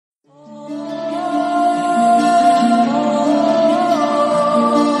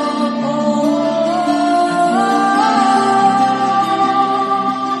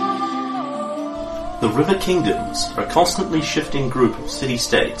Her kingdoms are a constantly shifting group of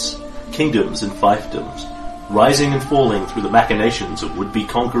city-states, kingdoms and fiefdoms, rising and falling through the machinations of would-be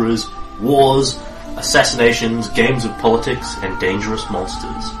conquerors, wars, assassinations, games of politics, and dangerous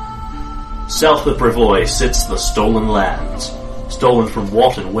monsters. South of Brevoy sits the Stolen Lands. Stolen from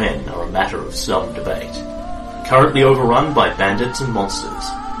what and when are a matter of some debate. Currently overrun by bandits and monsters.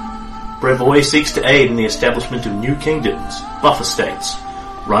 Brevoy seeks to aid in the establishment of new kingdoms, buffer states,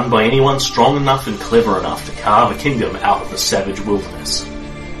 run by anyone strong enough and clever enough to carve a kingdom out of the savage wilderness.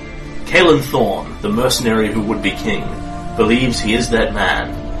 Caelan Thorne, the mercenary who would be king, believes he is that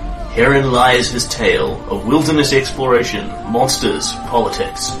man. Herein lies his tale of wilderness exploration, monsters,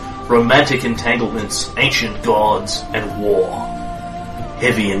 politics, romantic entanglements, ancient gods, and war.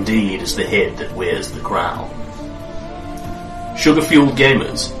 Heavy indeed is the head that wears the crown. Sugar-Fueled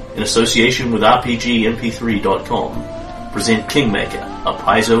Gamers, in association with RPGMP3.com, present Kingmaker, a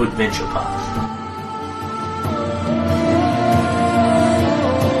Paizo adventure path.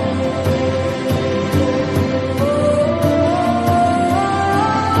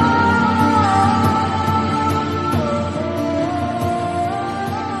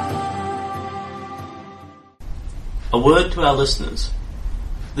 A word to our listeners.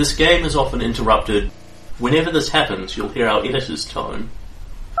 This game is often interrupted. Whenever this happens, you'll hear our editor's tone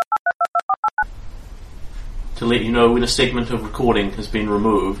to let you know when a segment of recording has been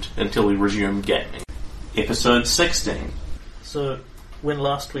removed until we resume gaming. Episode 16. So, when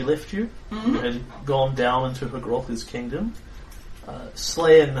last we left you, you had gone down into Hagrolka's kingdom,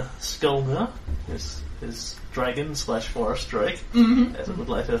 slain Skullner, his dragon / forest drake, as it would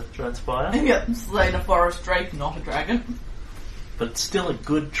later transpire. Yep, slain a forest drake, not a dragon. But still a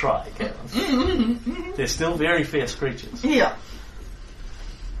good try, Kevin. They're still very fierce creatures. Yeah.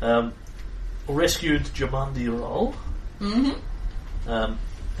 Rescued Jamandi Roll. And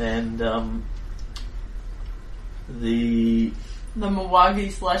the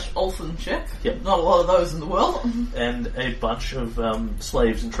Mawagi / Olfen chick. Yep. Not a lot of those in the world. And a bunch of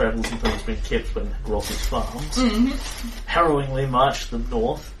slaves and travellers and things being kept in Hagrolka's farms. Harrowingly marched them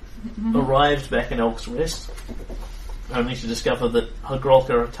north. Arrived back in Elk's Rest. Only to discover that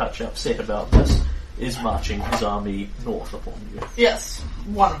Hagrolka, a touch upset about this, is marching his army north upon you. Yes,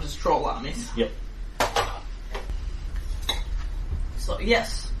 one of his troll armies. Yep. So,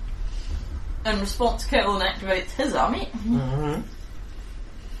 yes. In response, Caelan activates his army.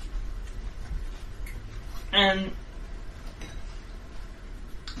 And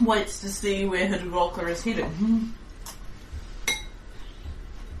waits to see where Hagrolka is heading.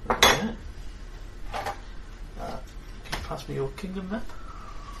 Okay. Pass me your kingdom map.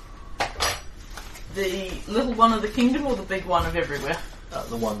 The little one of the kingdom or the big one of everywhere?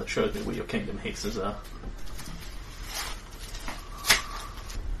 The one that showed me where your kingdom hexes are.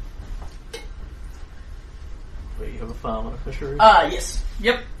 Where you have a farm and a fishery. Yes.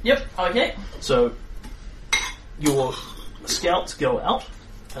 Yep, okay. So, your scouts go out.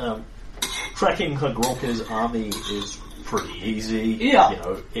 Tracking Hagrolka's army is pretty easy. Yeah. You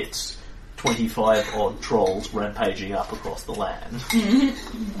know, it's 25 odd trolls rampaging up across the land.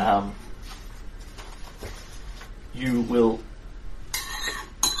 You will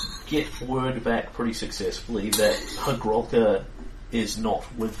get word back pretty successfully that Hagrolka is not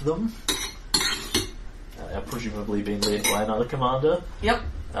with them. Presumably being led by another commander. Yep.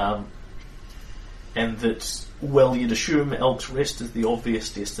 And that, well, you'd assume Elk's Rest is the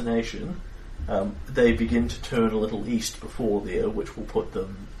obvious destination. They begin to turn a little east before there, which will put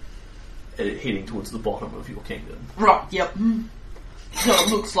them heading towards the bottom of your kingdom. Right, yep. So it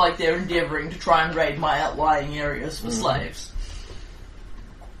looks like they're endeavouring to try and raid my outlying areas for slaves.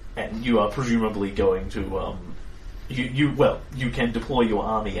 And you are presumably going to, you can deploy your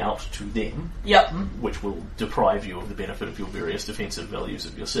army out to them. Yep. Which will deprive you of the benefit of your various defensive values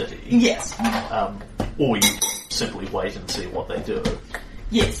of your city. Yes. Or you simply wait and see what they do.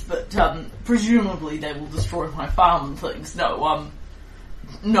 Yes, but presumably they will destroy my farm and things. No,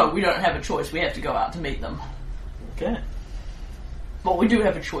 we don't have a choice. We have to go out to meet them. Okay. Well, we do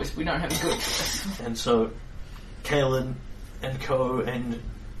have a choice. We don't have a good choice. And so, Caelan and Co. and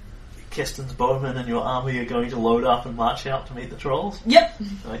Keston's bowmen and your army are going to load up and march out to meet the trolls? Yep.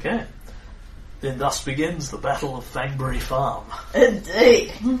 Okay. Then thus begins the Battle of Fangbury Farm.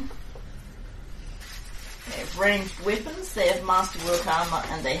 Indeed. They have ranged weapons, they have masterwork armour,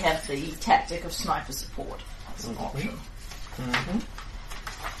 and they have the tactic of sniper support as an option.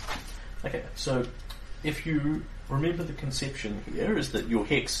 Okay, so if you remember, the conception here is that your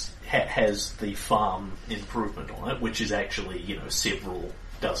hex has the farm improvement on it, which is actually, several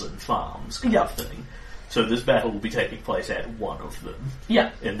dozen farms kind of thing. So this battle will be taking place at one of them.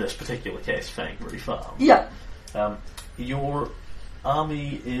 Yeah. In this particular case, Fangbury Farm. Yeah. Your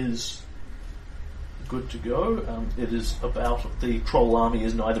army is good to go. It is about... The troll army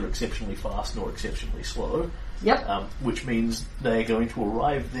is neither exceptionally fast nor exceptionally slow. Yep. Which means they're going to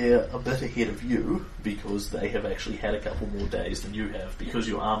arrive there a bit ahead of you because they have actually had a couple more days than you have because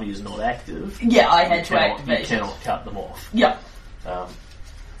your army is not active. Yeah, I had to activate You cannot cut them off. Yeah.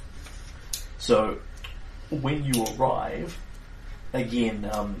 So, when you arrive, again,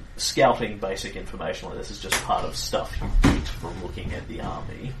 scouting basic information like this is just part of stuff you get from looking at the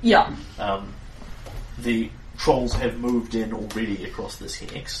army. Yeah. The trolls have moved in already across this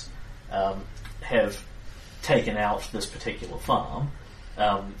hex, have taken out this particular farm,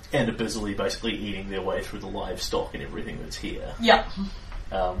 and are busily basically eating their way through the livestock and everything that's here. Yeah.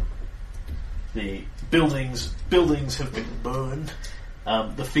 The buildings have been burned.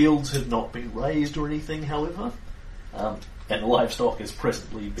 The fields have not been razed or anything, however, and the livestock is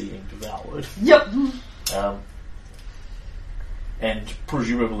presently being devoured. Yep. And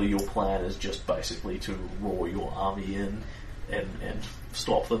presumably your plan is just basically to roar your army in and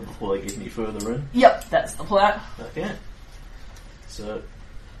stop them before they get any further in. Yep, that's the plan. Okay. So...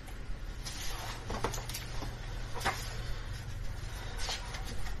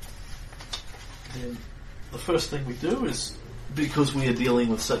 Then the first thing we do is, because we are dealing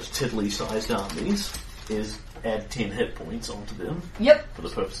with such tiddly-sized armies, is add 10 hit points onto them. Yep. For the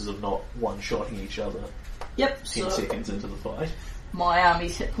purposes of not one-shotting each other. Yep. 10 seconds into the fight. My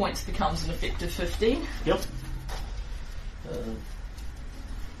army's hit points becomes an effective 15. Yep.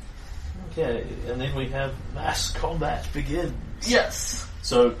 Okay, and then we have mass combat begins. Yes.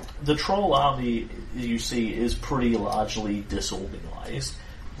 So the troll army, you see, is pretty largely disorganised,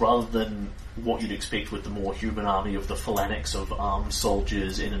 rather than what you'd expect with the more human army of the phalanx of armed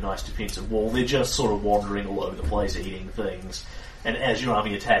soldiers in a nice defensive wall. They're just sort of wandering all over the place, eating things, and as your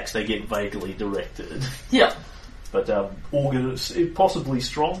army attacks, they get vaguely directed. Yep. But possibly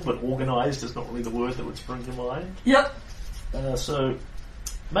strong, but organised is not really the word that would spring to mind. Yep. So,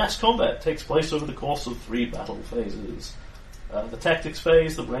 mass combat takes place over the course of 3 battle phases. The tactics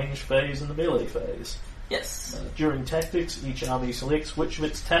phase, the range phase, and the melee phase. Yes. During tactics, each army selects which of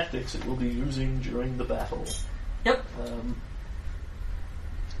its tactics it will be using during the battle. Yep. And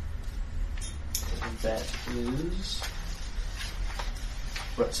that is...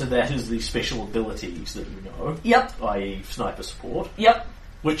 Right, so that is the special abilities that you know. Yep. I.e. sniper support. Yep.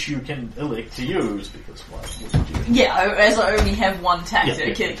 Which you can elect to use, because why wouldn't you? Yeah, as I only have one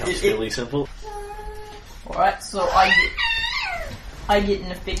tactic. It becomes fairly simple. Alright, so I get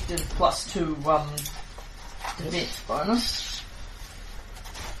an effective +2 defense bonus.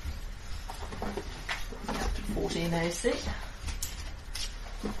 Up to 14 AC.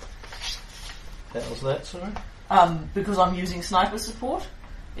 How's that, sorry? Because I'm using sniper support,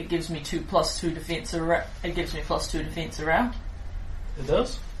 it gives me +2 defense around. It gives me +2 defense around. It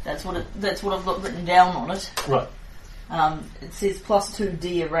does? That's what I've got written down on it. Right. It says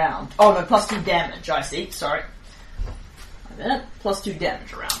 +2D around. Oh no, +2 damage. I see. Sorry. +2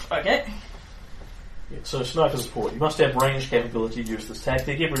 damage around. Okay. Yeah, so sniper support. You must have range capability to use this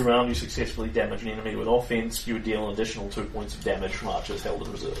tactic. Every round you successfully damage an enemy with offense, you would deal an additional 2 points of damage from archers held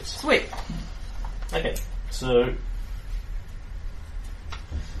in reserves. Sweet. Okay, so...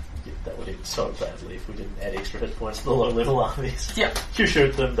 Yeah, that would end so badly if we didn't add extra hit points to the low-level armies. Yeah. You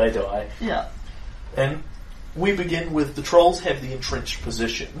shoot them, they die. Yeah. And we begin with the trolls have the entrenched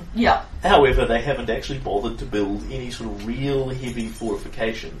position. Yeah. However, they haven't actually bothered to build any sort of real heavy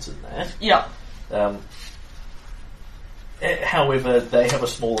fortifications in that. Yeah. However, they have a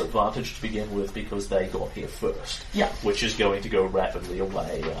small advantage to begin with because they got here first. Yeah. Which is going to go rapidly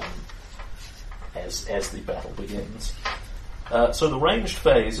away as the battle begins. So the ranged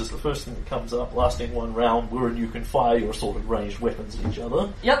phase is the first thing that comes up, lasting 1 round, wherein you can fire your assorted ranged weapons at each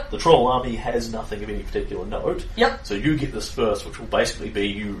other. Yep. The troll army has nothing of any particular note. Yep. So you get this first, which will basically be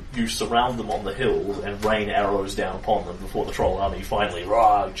you surround them on the hills and rain arrows down upon them before the troll army finally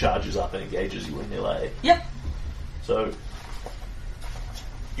charges up and engages you in melee. Yep. So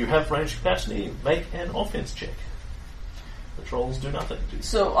you have range capacity, make an offense check. The trolls do nothing.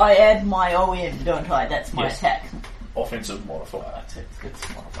 So I add my OM, don't I? That's my Yes. attack. Offensive modifier. It's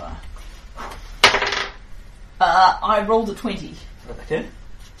modifier. I rolled a 20. Okay.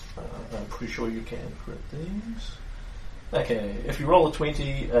 I'm pretty sure you can correct these. Okay, if you roll a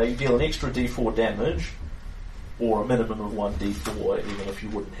 20, you deal an extra d4 damage, or a minimum of 1 d4, even if you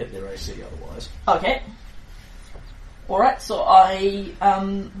wouldn't hit their AC otherwise. Okay. Alright, so I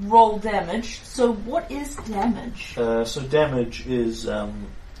roll damage. So what is damage? So damage is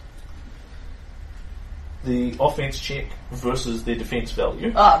the offense check versus their defense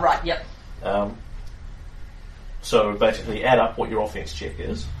value. Right, yep. So basically add up what your offense check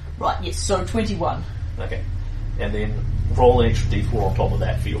is. Right, yes, so 21. Okay. And then roll an extra d4 on top of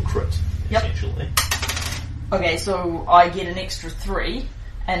that for your crit, essentially. Okay, so I get an extra 3,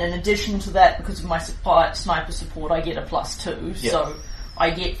 and in addition to that, because of my sniper support, I get a +2, so I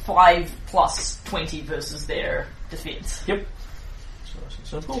get 5 plus 20 versus their defense. Yep. So nice and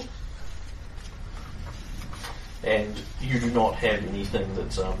simple. And you do not have anything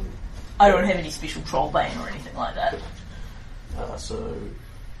that's... I don't have any special troll bane or anything like that. So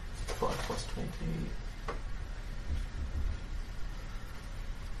 5 plus 20.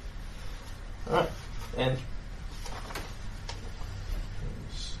 Alright, and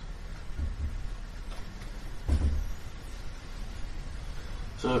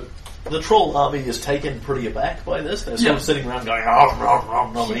so the troll army is taken pretty aback by this. They're sort of sitting around going,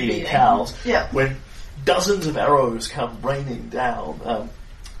 and eating cows. Yeah. When dozens of arrows come raining down,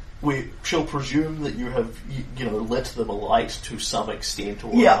 we shall presume that you have, lit them alight to some extent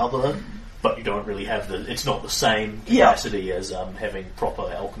or another, but you don't really have it's not the same capacity as having proper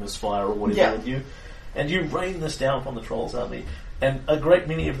alchemist fire or whatever with you. And you rain this down from the trolls army, and a great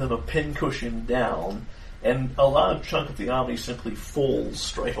many of them are pincushioned down, and a large chunk of the army simply falls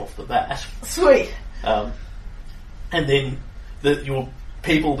straight off the bat. Sweet. And then your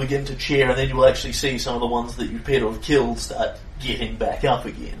people begin to cheer, and then you will actually see some of the ones that you appear to have killed start getting back up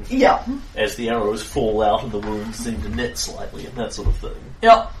again. Yeah. As the arrows fall out and the wounds seem to knit slightly and that sort of thing.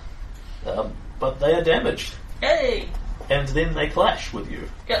 Yep. But they are damaged. Hey! And then they clash with you.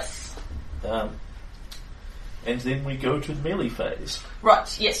 Yes. And then we go to the melee phase. Right,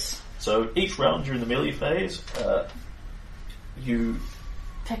 yes. So each round during the melee phase, you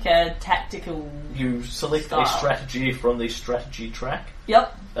pick a tactical... You select style. a strategy from the strategy track.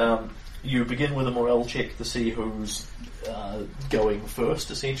 Yep. You begin with a morale check to see who's going first,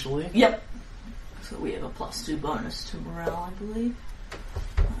 essentially. Yep. So we have a +2 bonus to morale, I believe.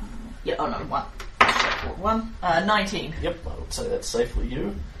 1. 19. Yep, I would say that's safely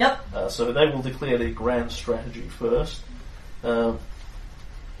you. Yep. So they will declare their grand strategy first. And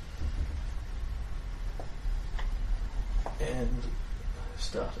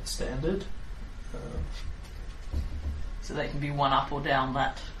start at standard. So they can be one up or down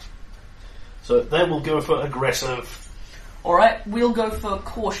that. So they will go for aggressive. Alright, we'll go for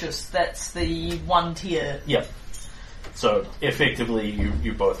cautious. That's the 1 tier. Yep. So effectively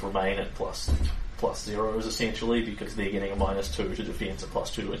you both remain at plus zeros essentially, because they're getting a -2 to defense, a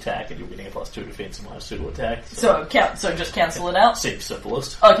 +2 to attack, and you're getting a +2 to defense and -2 to attack. So just cancel it out? Seems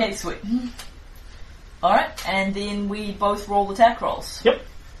simplest. Okay, sweet. Alright, and then we both roll attack rolls. Yep.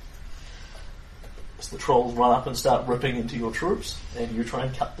 So the trolls run up and start ripping into your troops, and you try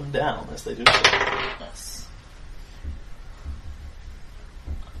and cut them down as they do so. Yes.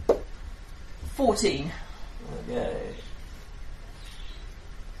 14. Okay.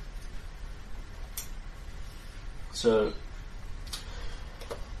 So,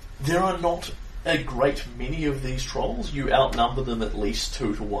 there are not a great many of these trolls. You outnumber them at least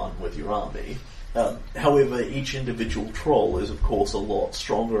 2 to 1 with your army. However, each individual troll is, of course, a lot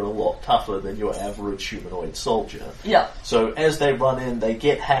stronger and a lot tougher than your average humanoid soldier. Yeah. So, as they run in, they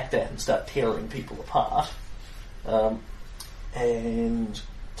get hacked at and start tearing people apart. And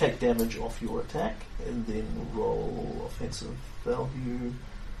take damage off your attack, and then roll offensive value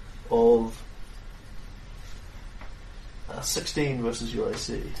of 16 versus your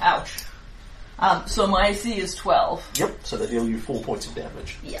AC. Ouch. So my AC is 12. Yep, so they deal you 4 points of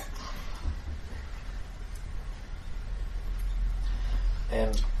damage. Yeah.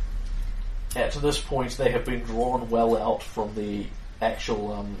 And at this point, they have been drawn well out from the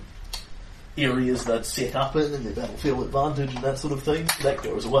actual areas they'd set up in and their battlefield advantage and that sort of thing. That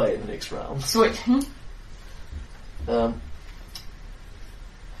goes away in the next round. Sweet. And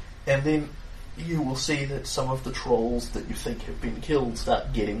then you will see that some of the trolls that you think have been killed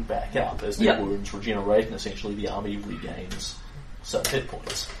start getting back up as their wounds regenerate, and essentially the army regains some hit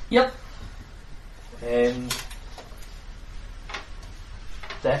points. Yep. And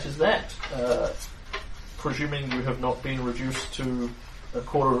that is that. Presuming you have not been reduced to a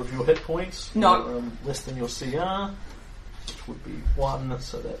quarter of your hit points, no, less than your CR, which would be 1,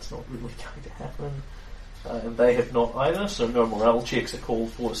 so that's not really going to happen. And they have not either, so no morale checks are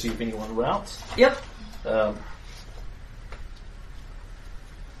called for to see if anyone routs. Yep.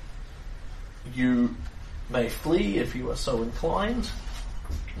 You may flee if you are so inclined.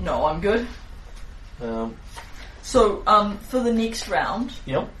 No, I'm good. So, for the next round,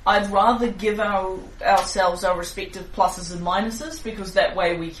 Yep. I'd rather give ourselves our respective pluses and minuses, because that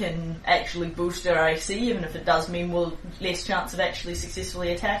way we can actually boost our AC, even if it does mean we'll less chance of actually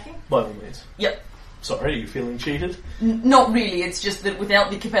successfully attacking. By all means. Yep. Sorry, are you feeling cheated? Not really, it's just that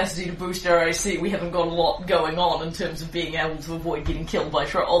without the capacity to boost our AC, we haven't got a lot going on in terms of being able to avoid getting killed by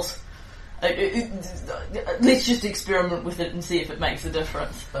trolls. Let's just experiment with it and see if it makes a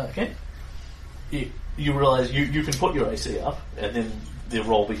difference. Okay. You realise you can put your AC up, and then the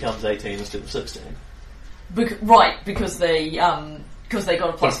roll becomes 18 instead of 16. Because they got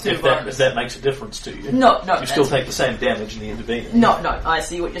a plus 2 bonus. If that makes a difference to you. No. You still take the same damage in the intervening. No, I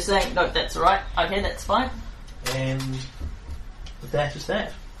see what you're saying. No, that's alright. Okay, that's fine. And that is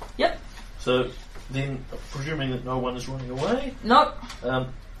that. Yep. So, then, presuming that no one is running away... No.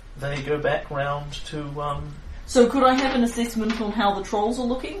 They go back round to... So could I have an assessment on how the trolls are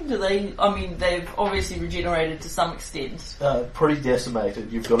looking? They've obviously regenerated to some extent. Pretty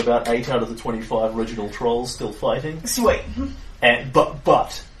decimated. You've got about 8 out of the 25 original trolls still fighting. Sweet.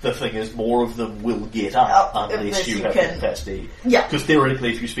 But the thing is, more of them will get up unless you have the capacity. Yeah. Because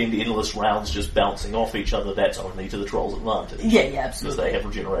theoretically, if you spend endless rounds just bouncing off each other, that's only to the trolls' advantage. Yeah, absolutely. Because they have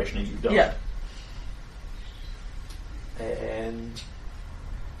regeneration and you don't. Yeah. And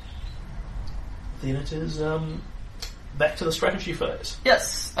then it is back to the strategy phase.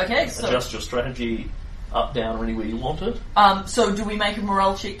 Yes. Okay. So adjust your strategy up, down, or anywhere you want it. So do we make a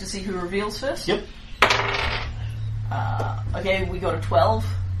morale check to see who reveals first? Yep. Okay, we got a 12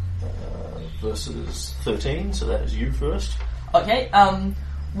 versus 13, so that is you first. Okay.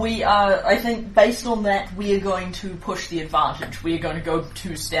 We are. I think based on that, we are going to push the advantage. We are going to go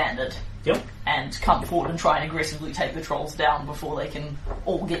to standard. Yep. And come forward and try and aggressively take the trolls down before they can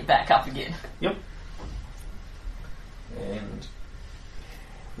all get back up again. Yep. And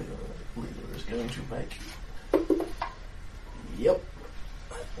the leader is going to make... Yep.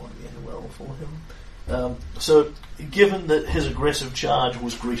 That won't end well for him. So, given that his aggressive charge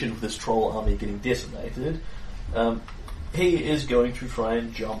was greeted with this troll army getting decimated, he is going to try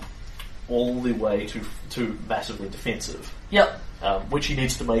and jump all the way to massively defensive. Yep. Which he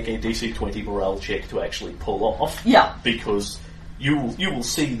needs to make a DC 20 morale check to actually pull off. Yeah. Because you will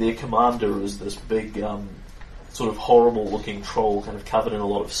see their commander is this big, sort of horrible-looking troll, kind of covered in a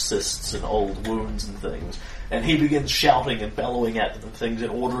lot of cysts and old wounds and things. And he begins shouting and bellowing at them and things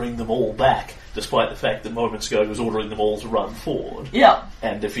and ordering them all back, despite the fact that moments ago he was ordering them all to run forward. Yeah.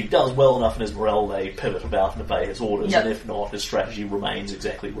 And if he does well enough in his morale, they pivot about and obey his orders. Yep. And if not, his strategy remains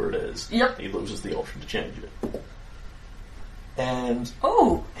exactly where it is. Yep. He loses the option to change it. And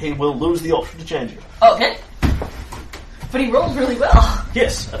he will lose the option to change it. Okay. But he rolled really well.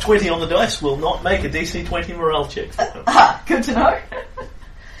 Yes, a 20 on the dice will not make a DC 20 morale check for him. Good to know.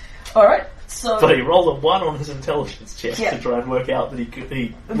 Alright, so... But he rolled a 1 on his intelligence check to try and work out that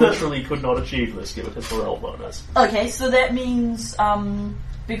he literally could not achieve this given his morale bonus. Okay, so that means,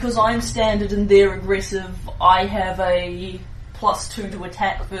 because I'm standard and they're aggressive, I have a +2 to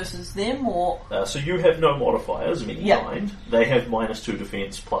attack versus them, or... So you have no modifiers of any kind. They have -2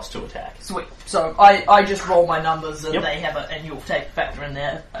 defense, +2 attack. Sweet. So I just roll my numbers and Yep. they have and you'll take factor in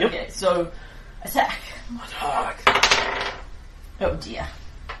there. Yep. Okay, so attack. Oh dear.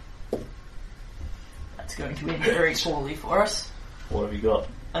 That's going to end very poorly for us. What have you got?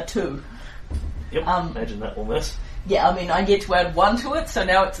 A 2. Yep, imagine that will miss. Yeah, I mean, I get to add 1 to it, so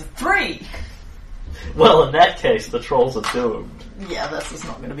now it's a 3. Well, in that case, the trolls are doomed. Yeah, this is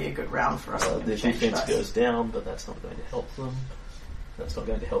not going to be a good round for us. Their defense goes down, but that's not going to help them. That's not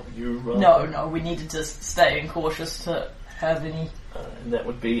going to help you, right? No, we needed to stay cautious to have any... and that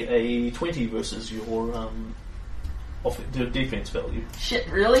would be a 20 versus your defense value. Shit,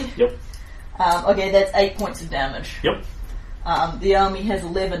 really? Yep. Okay, that's 8 points of damage. Yep. The army has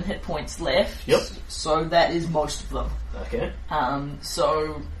 11 hit points left. Yep. So that is most of them. Okay.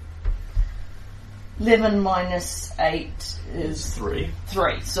 So 11 minus 8 is 3.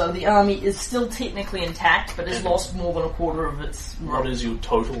 3. So the army is still technically intact, but has lost more than a quarter of its... What is your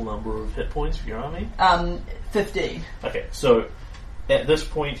total number of hit points for your army? 15. Okay, so at this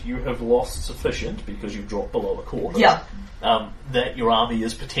point you have lost sufficient, because you've dropped below a quarter, Yeah. that your army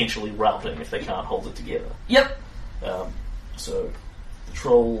is potentially routing if they can't hold it together. Yep. So the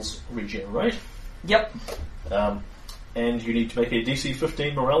trolls regenerate. Yep. And you need to make a DC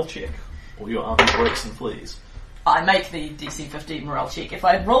 15 morale check, or your army breaks and flees. I make the DC 15 morale check. If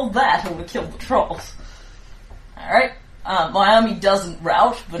I had rolled that, I would have killed the trolls. Alright. My army doesn't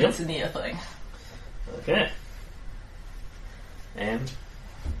rout, but it's a near thing. Okay. And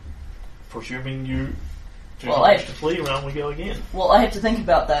presuming you Well, I have to flee, around we go again. Well, I have to think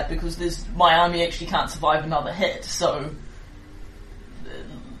about that because my army actually can't survive another hit. So,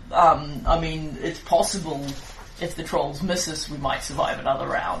 I mean, it's possible if the trolls miss us, we might survive another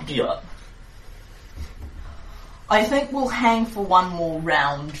round. Yeah. But I think we'll hang for one more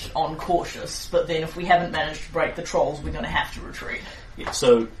round on cautious. But then, if we haven't managed to break the trolls, we're going to have to retreat. Yeah.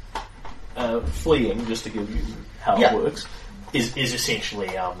 So, fleeing, just to give you how it works, is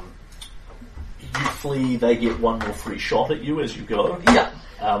essentially. You flee, they get one more free shot at you as you go. Yeah.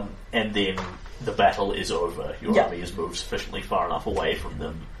 And then the battle is over. Your army has moved sufficiently far enough away from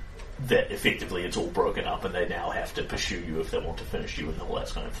them that effectively it's all broken up and they now have to pursue you if they want to finish you and all that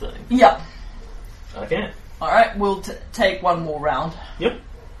kind of thing. Yeah. Okay. Alright, we'll take one more round. Yep.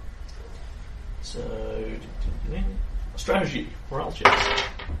 So, strategy, morale checks.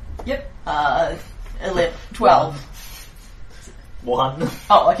 Yep. 11, 12. 1.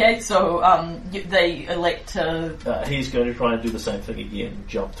 Oh, okay, so they elect to... he's going to try and do the same thing again,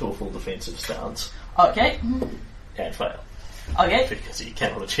 jump to a full defensive stance. Okay. And fail. Okay. Because he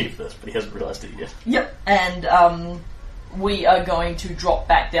cannot achieve this, but he hasn't realised it yet. Yep, and we are going to drop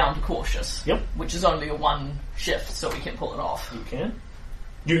back down to cautious. Yep. Which is only a 1 shift, so we can pull it off. You can.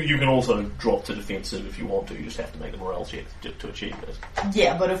 You can also drop to defensive if you want to, you just have to make the morale check to achieve it.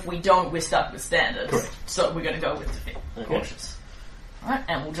 Yeah, but if we don't, we're stuck with standards. Correct. So we're going to go with cautious. Alright,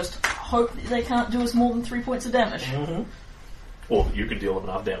 and we'll just hope that they can't do us more than 3 points of damage. Mm-hmm. Or you can deal them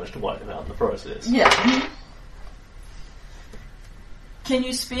enough damage to wipe them out in the process. Yeah. Can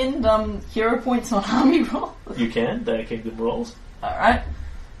you spend hero points on army roll? You can, they're kingdom rolls. Alright.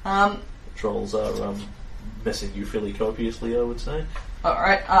 Trolls are missing you fairly copiously, I would say.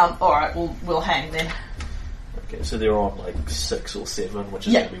 Alright, we'll hang then. Okay, so they're on like 6 or 7, which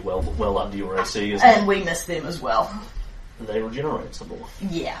is going to be well under your AC, isn't And we miss them as well. They regenerate some more.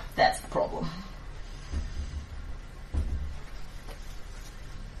 Yeah, that's the problem.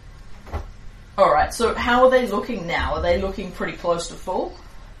 Alright, so how are they looking now? Are they looking pretty close to full?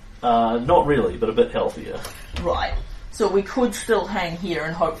 Not really, but a bit healthier. Right. So we could still hang here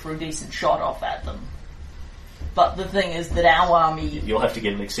and hope for a decent shot off at them. But the thing is that our army... You'll have to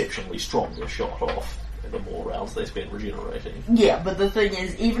get an exceptionally stronger shot off the more rounds they spend regenerating. Yeah, but the thing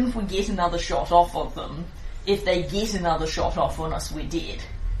is, even if we get another shot off of them, if they get another shot off on us, we're dead.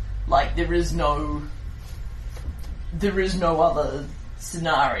 Like, there is no other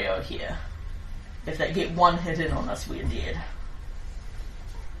scenario here. If they get one hit in on us, we're dead.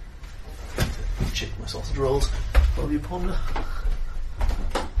 Check my sausage rolls while you ponder.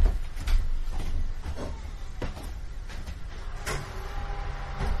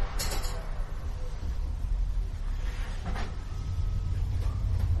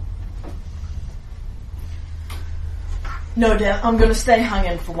 No doubt, I'm going to stay hung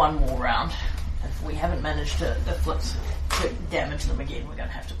in for one more round. If we haven't managed to damage them again, we're going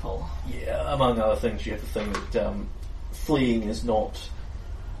to have to pull. Yeah, among other things, you have to think that fleeing is not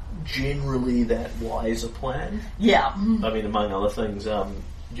generally that wise a plan. Yeah. I mean, among other things,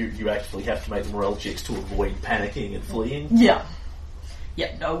 you actually have to make morale checks to avoid panicking and fleeing. Yeah.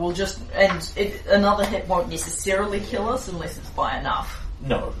 Yeah, no, we'll just... And another hit won't necessarily kill us unless it's by enough.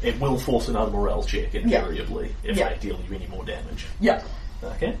 No, it will force another morale check invariably if they deal you any more damage. Yeah.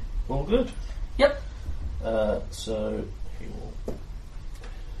 Okay, all good. Yep. So he will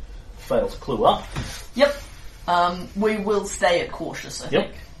fail to clue up. Yep. We will stay at cautious, I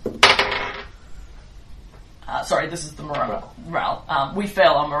think. Sorry, this is the morale. We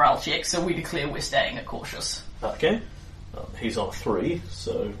fail our morale check, so we declare we're staying at cautious. Okay. He's on 3,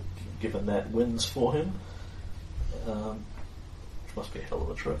 so given that wins for him. Which must be a hell of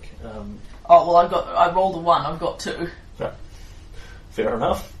a trick. I rolled a 1, I've got 2. Fair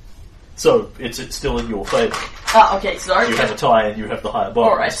enough. So, it's still in your favour. Okay, sorry. You have a tie and you have the higher bonus.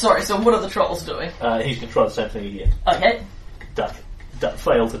 Alright, sorry, so what are the trolls doing? He's going to try the same thing again. Okay.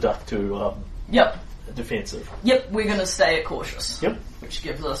 Fail to duck to Yep. defensive. Yep, we're going to stay at cautious. Yep. Which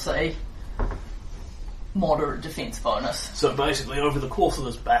gives us a moderate defense bonus. So basically, over the course of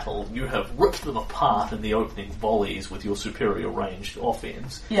this battle, you have ripped them apart in the opening volleys with your superior ranged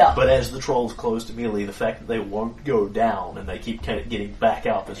offense. Yeah. But as the trolls close to melee, the fact that they won't go down and they keep getting back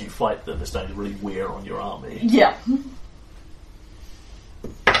up as you fight them is starting to really wear on your army. Yeah.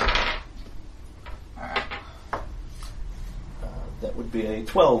 Alright. That would be a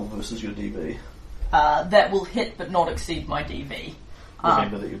 12 versus your DV. That will hit but not exceed my DV.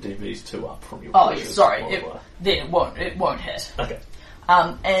 Remember that your DV is 2 up from your... Oh, yeah, sorry. Then it won't hit. Okay.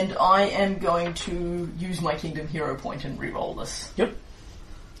 And I am going to use my Kingdom Hero point and re-roll this. Yep.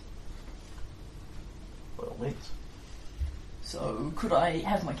 By all means. So, could I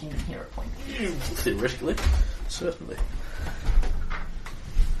have my Kingdom Hero point? Theoretically, certainly.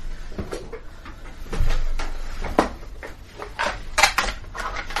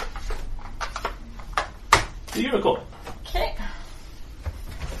 The unicorn. Okay.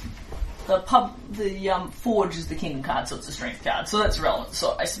 The forge is the kingdom card, so it's a strength card, so that's relevant.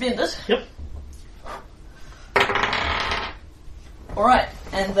 So I spend it. Yep. Alright,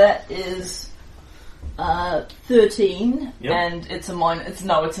 and that is 13, Yep. and it's it's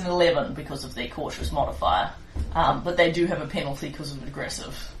an 11 because of their cautious modifier. But they do have a penalty because of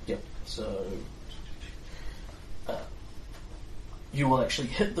aggressive. Yep. So you will actually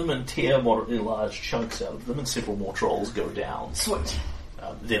hit them and tear moderately large chunks out of them, and several more trolls go down. Sweet.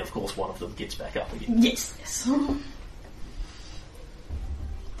 Then, of course, one of them gets back up again. Yes.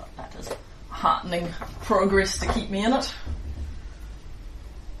 But that is heartening progress to keep me in it.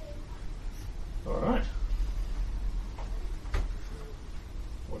 Alright.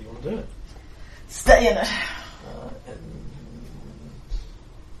 What do you want to do? Stay in it. And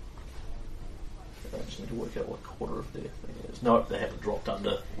I just need to work out what quarter of their thing is. No, they haven't dropped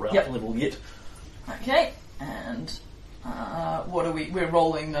under round level yet. Okay, and what are we? We're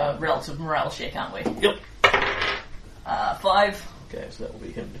rolling the relative morale check, aren't we? Yep. 5. Okay, so that will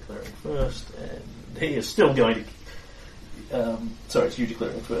be him declaring first, and he is still going to... sorry, it's you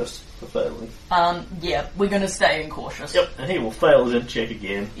declaring first for failing. Yeah, we're going to stay incautious. Yep, and he will fail his int check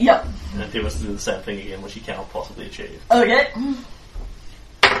again. Yep. And he must do the same thing again, which he cannot possibly achieve. Okay.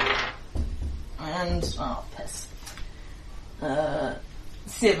 And, piss.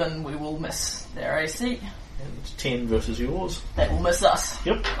 7, we will miss their AC. And 10 versus yours. They will miss us.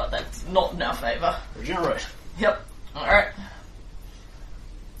 Yep. But that's not in our favour. Regenerate. Yep. Alright.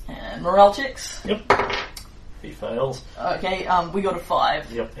 And morale checks. Yep. He fails. Okay, we got a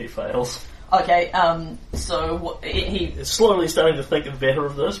 5. Yep, he fails. Okay, so what, he... Is slowly starting to think better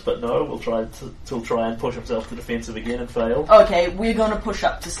of this, but no, we'll try and push himself to defensive again and fail. Okay, we're going to push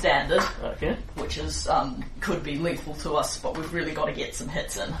up to standard. Okay. Which is, could be lethal to us, but we've really got to get some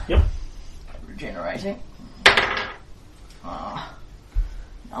hits in. Yep. Regenerating. No,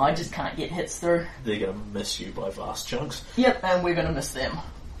 I just can't get hits through. They're going to miss you by vast chunks. Yep, and we're going to miss them.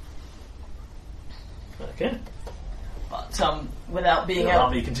 Okay. But, without being the able...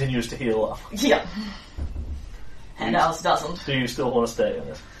 army continues to heal up. Yeah. And ours doesn't. Do you still want to stay in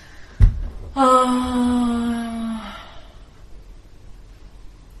it?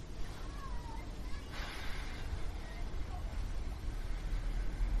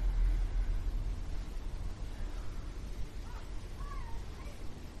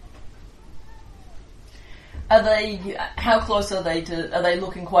 Are they... How close are they to... Are they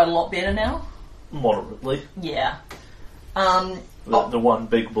looking quite a lot better now? Moderately. Yeah. The one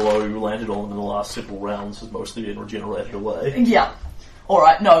big blow landed on them in the last several rounds has mostly been regenerated away. Yeah.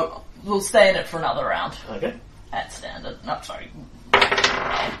 Alright, no. We'll stay in it for another round. Okay. At standard. No, sorry.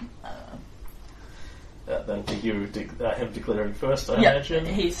 That'll be you, him declaring first, I imagine.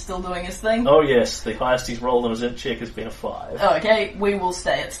 He's still doing his thing. Oh yes, the highest he's rolled on his int check has been a 5. Okay, we will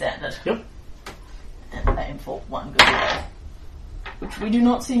stay at standard. Yep. And aim for one good roll. Which we do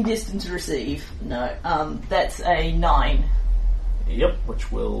not seem destined to receive. No. That's a 9. Yep,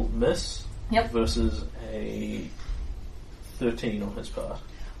 which will miss. Yep. Versus a 13 on his part.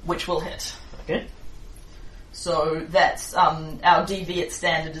 Which will hit. Okay. So that's, our DV at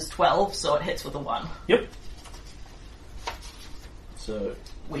standard is 12, so it hits with a 1. Yep. So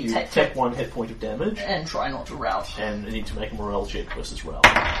We you take 1 hit point of damage. And try not to rout. And you need to make a morale check versus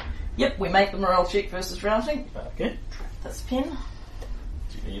routing. Yep, we make the morale check versus routing. Okay. That's pen.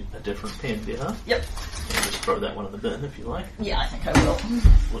 Do you need a different pen, dear? Yep. You can just throw that one in the bin if you like. Yeah, I think I will.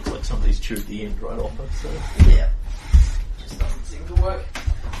 Looks like somebody's chewed the end right off it, so... Yeah. Just doesn't seem to work.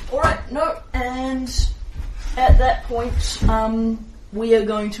 Alright, no, and at that point, we are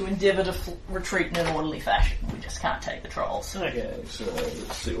going to endeavour to retreat in an orderly fashion. We just can't take the trolls. Okay, so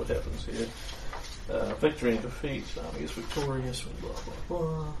let's see what happens here. Victory and defeat, army is victorious, blah blah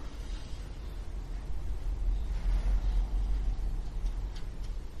blah.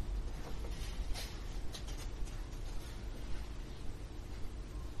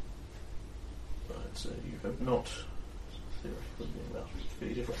 So you have not theoretically been allowed to be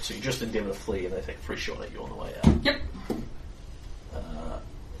defeated. Right, so you just endeavour to flee and they take a free shot at you on the way out. Yep.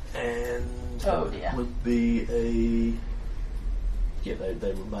 And dear. Would be a... Yeah,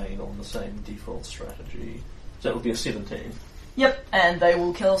 they remain on the same default strategy. So that would be a 17. Yep, and they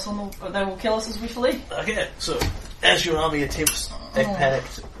will kill us as we flee. Okay, so as your army attempts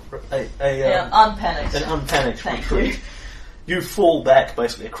unpanicked retreat, you fall back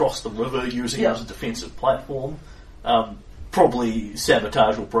basically across the river using it as a defensive platform. probably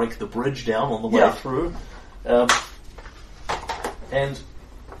sabotage or break the bridge down on the way through. And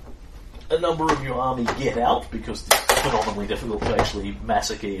a number of your army get out because it's phenomenally difficult to actually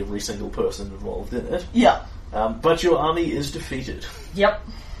massacre every single person involved in it. Yeah. But your army is defeated. Yep.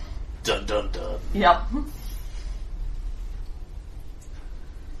 Dun dun dun. Yep.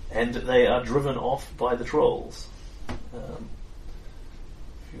 And they are driven off by the trolls.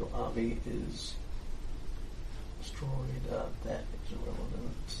 Your army is destroyed. That is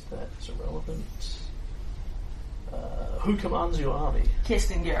irrelevant. That's irrelevant. Who commands your army?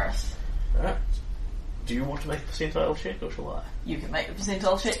 Keston Gareth. Alright. Do you want to make a percentile check, or shall I? You can make a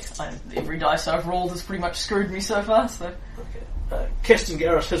percentile check. Every dice I've rolled has pretty much screwed me so far, so... Okay. Keston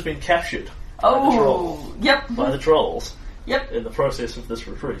Gareth has been captured by the trolls. Yep. By the trolls. Yep. In the process of this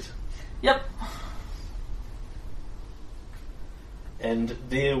retreat. Yep. And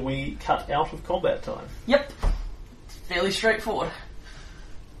there we cut out of combat time. Yep. Fairly straightforward.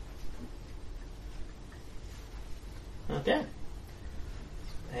 Okay.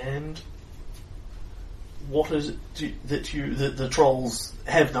 And what is it that the trolls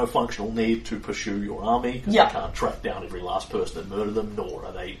have no functional need to pursue your army because they can't track down every last person and murder them, nor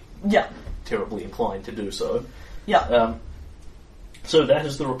are they terribly inclined to do so. Yeah. So that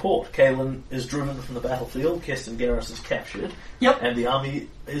is the report. Kaelin is driven from the battlefield. Keston Gareth is captured. Yep. And the army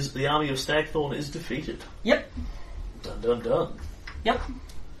of Stagthorn is defeated. Yep. Dun dun dun. Yep.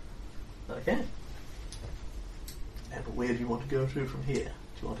 Okay. And where do you want to go to from here?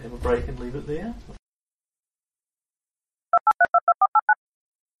 Do you want to have a break and leave it there?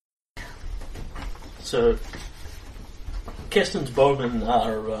 So, Keston's bowmen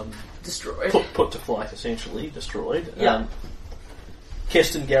are destroyed. Put to flight, essentially, destroyed. Yeah.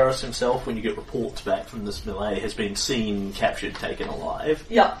 Keston Gareth himself, when you get reports back from this melee, has been seen, captured, taken alive.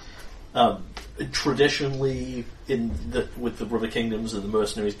 Yeah. Traditionally, with the River Kingdoms and the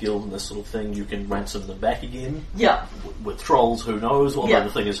Mercenaries Guild and this sort of thing, you can ransom them back again. Yeah. With trolls, who knows? Although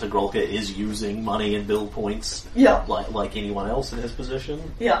the thing is, Hagrolka is using money and build points like anyone else in his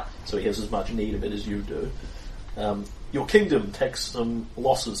position. Yeah. So he has as much need of it as you do. Your kingdom takes some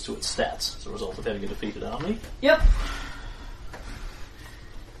losses to its stats as a result of having a defeated army. Yep.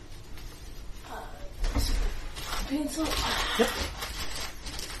 Pencil. Yep.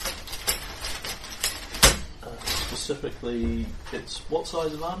 Specifically, it's what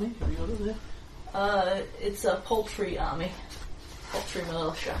size of army? Have you got it there? It's a poultry army. Poultry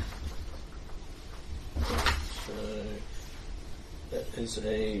militia. So, that is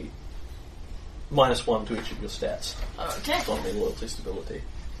a -1 to each of your stats. Okay. Economy, loyalty, stability.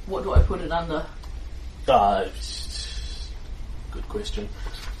 What do I put it under? Good question.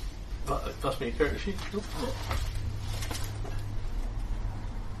 Pass me a character sheet. Nope.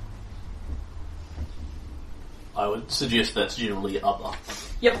 I would suggest that's generally other.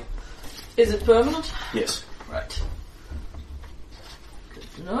 Yep. Is it permanent? Yes. Right.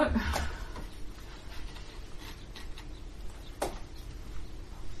 Good to know.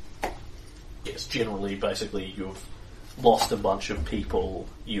 Yes, generally, basically, you've lost a bunch of people,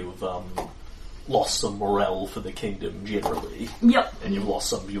 you've lost some morale for the kingdom generally. Yep. And you've lost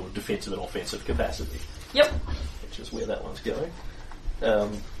some of your defensive and offensive capacity. Yep. Which is where that one's going.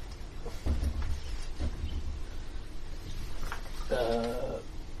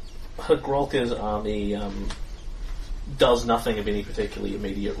 Hagrolka's army does nothing of any particularly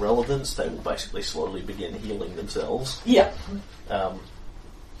immediate relevance. They will basically slowly begin healing themselves. Yep.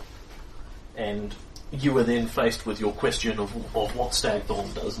 And you are then faced with your question of what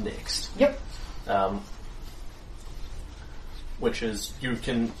Stagthorn does next. Yep. Which is, you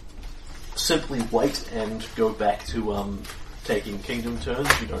can simply wait and go back to taking kingdom turns.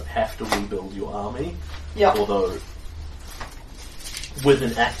 You don't have to rebuild your army. Yep. Although, with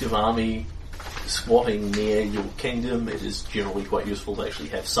an active army squatting near your kingdom, it is generally quite useful to actually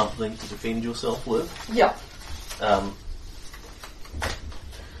have something to defend yourself with. Yep.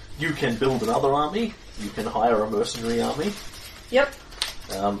 You can build another army. You can hire a mercenary army. Yep.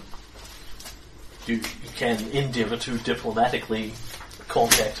 You can endeavour to diplomatically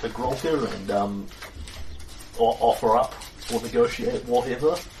contact Hagrolka and offer up or negotiate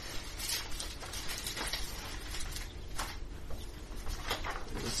whatever.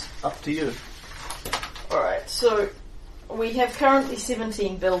 It's up to you. Alright, so we have currently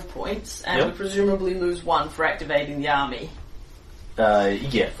 17 build points, and we presumably lose 1 for activating the army.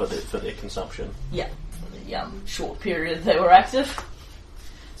 Yeah, for their consumption. Yeah, for the short period they were active.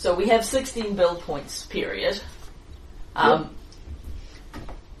 So we have 16 build points, period.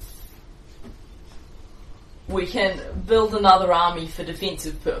 We can build another army for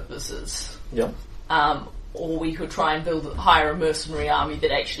defensive purposes. Yep. or we could try and hire a mercenary army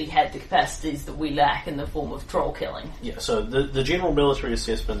that actually had the capacities that we lack in the form of troll killing. Yeah, so the general military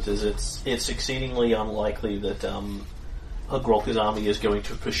assessment is it's exceedingly unlikely that Grolka's army is going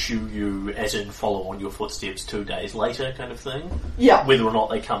to pursue you, as in follow on your footsteps 2 days later, kind of thing. Yeah. Whether or not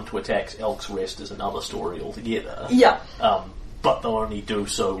they come to attack Elk's Rest is another story altogether. Yeah. But they'll only do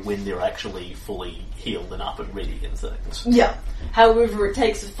so when they're actually fully healed and up and ready and things. Yeah. However, it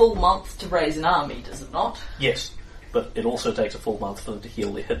takes a full month to raise an army, does it not? Yes, but it also takes a full month for them to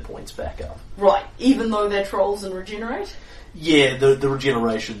heal their hit points back up. Right, even though they're trolls and regenerate? Yeah, the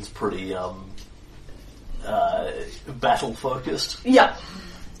regeneration's pretty battle focused. Yeah.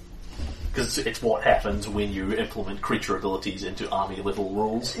 Because it's what happens when you implement creature abilities into army level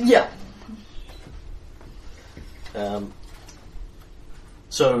rules. Yeah.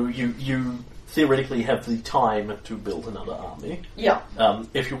 So you theoretically have the time to build another army. Yeah.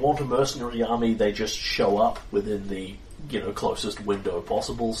 If you want a mercenary army, they just show up within the closest window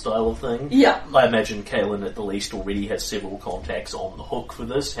possible style of thing. Yeah. I imagine Kaelin at the least already has several contacts on the hook for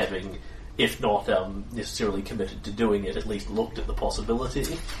this, having, if not necessarily committed to doing it, at least looked at the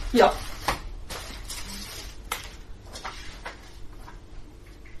possibility. Yeah.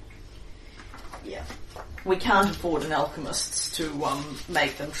 Yeah. We can't afford an alchemist to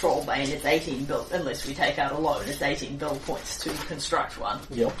make them trollbane. It's 18 build, unless we take out a loan. It's 18 build points to construct one.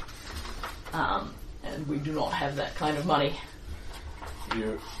 Yep. And we do not have that kind of money.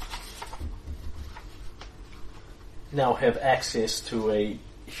 You now have access to a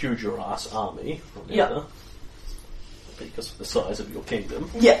huger ass army. Yeah. Because of the size of your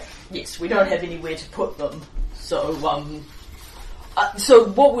kingdom. Yeah. Yes, we don't have anywhere to put them. So, so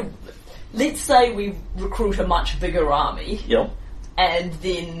what would... Let's say we recruit a much bigger army. Yep. And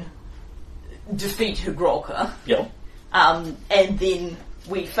then defeat Grolka. Yep. And then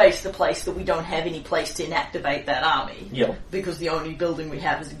we face the place that we don't have any place to inactivate that army. Yep. Because the only building we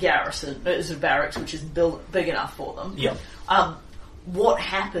have is a garrison, is a barracks, which isn't big enough for them. Yep. What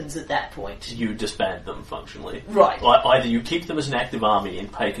happens at that point? You disband them functionally. Right. Either you keep them as an active army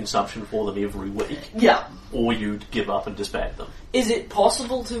and pay consumption for them every week. Yeah. Or you give up and disband them. Is it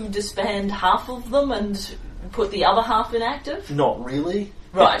possible to disband half of them and put the other half inactive? Not really.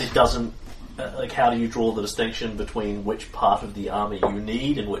 Right. It doesn't... how do you draw the distinction between which part of the army you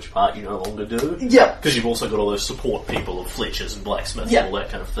need and which part you no longer do? Yeah. Because you've also got all those support people of Fletchers and blacksmiths and all that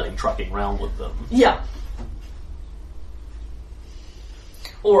kind of thing trucking around with them. Yeah.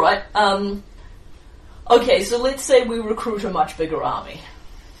 Alright, okay, so let's say we recruit a much bigger army.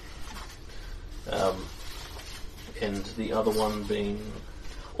 And the other one being...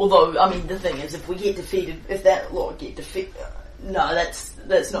 Although, I mean, the thing is, if we get defeated, if that lot get defeated... No,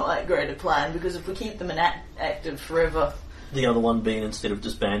 that's not that great a plan, because if we keep them active forever... The other one being, instead of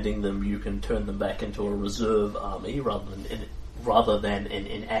disbanding them, you can turn them back into a reserve army rather than an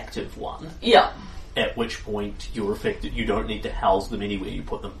inactive one. Yeah. At which point you're affected. You don't need to house them anywhere. You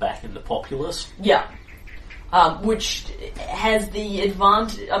put them back in the populace. Yeah. Which has the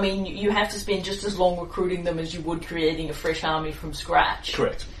advantage... I mean, you have to spend just as long recruiting them as you would creating a fresh army from scratch.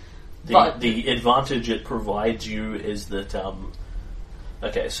 Correct. The advantage it provides you is that...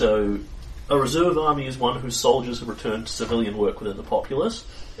 okay, so a reserve army is one whose soldiers have returned to civilian work within the populace.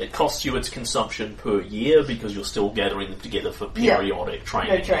 It costs you its consumption per year because you're still gathering them together for periodic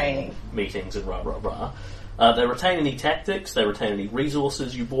training. Meetings and rah rah rah. They retain any tactics, they retain any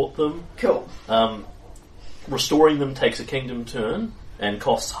resources you bought them. Cool. Restoring them takes a kingdom turn and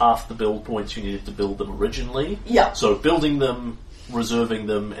costs half the build points you needed to build them originally. Yeah. So building them, reserving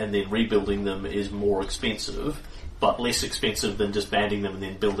them, and then rebuilding them is more expensive, but less expensive than disbanding them and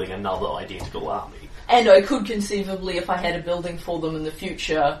then building another identical army. And I could conceivably, if I had a building for them in the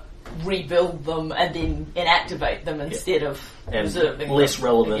future, rebuild them and then inactivate them instead of reserving less them.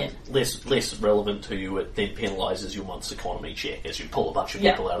 Relevant, less relevant to you. It then penalises your month's economy check as you pull a bunch of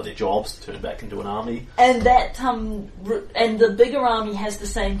people out of their jobs to turn back into an army. And that and the bigger army has the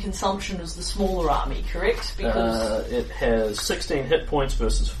same consumption as the smaller army, correct? Because it has 16 hit points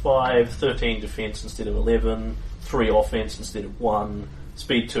versus 5, 13 defence instead of 11, 3 offence instead of 1.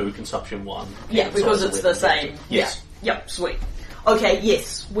 Speed 2, consumption 1. Yeah, because it's the same. Yes. Yeah. Yep, sweet. Okay,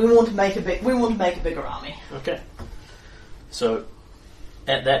 yes, we want to make a bigger army. Okay. So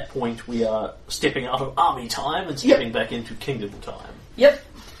at that point we are stepping out of army time and stepping back into kingdom time. Yep.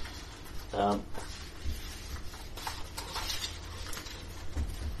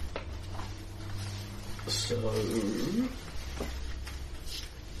 So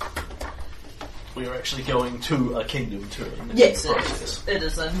we are actually going to a kingdom turn. Yes, it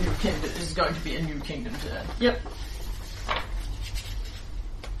is a new kingdom. It is going to be a new kingdom turn. Yep.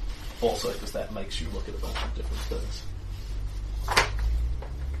 Also, because that makes you look at a bunch of different things.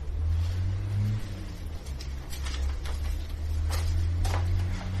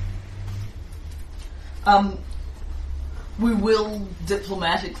 We will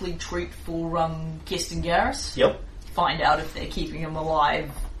diplomatically treat for Keston Garrus. Yep. Find out if they're keeping him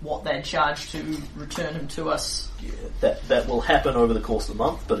alive, what they're charged to return him to us. Yeah, that will happen over the course of the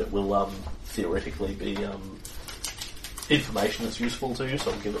month, but it will theoretically be information that's useful to you,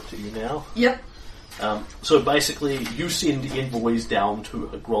 so I'll give it to you now. Yep. So basically, you send envoys down to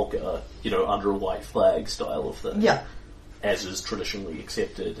Agrolka, under a white flag style of thing. Yeah. As is traditionally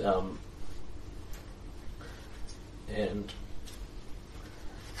accepted. And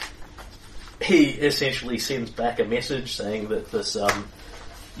he essentially sends back a message saying that this,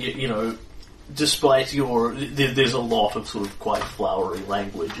 despite your... There's a lot of sort of quite flowery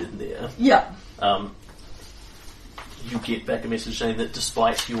language in there. Yeah. You get back a message saying that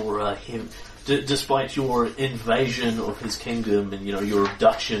despite your despite your invasion of his kingdom and your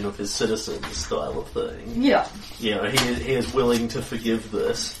abduction of his citizens style of thing, yeah, he is willing to forgive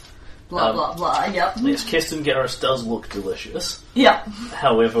this. Blah blah blah. Yep. Yes, Keston Garrus does look delicious. Yeah.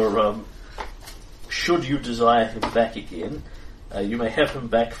 However, should you desire him back again, you may have him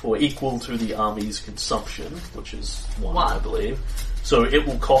back for equal to the army's consumption, which is one, I believe. So it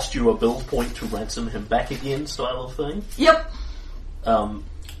will cost you a build point to ransom him back again, style of thing. Yep.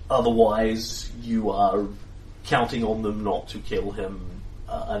 Otherwise, you are counting on them not to kill him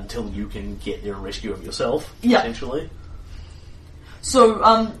until you can get there and rescue him yourself, essentially. So,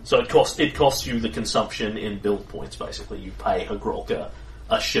 So it costs you the consumption in build points, basically. You pay Agrolka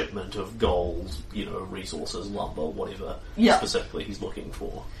a shipment of gold, resources, lumber, whatever specifically he's looking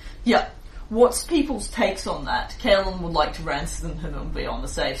for. Yeah. What's people's takes on that? Kalen would like to ransom him and be on the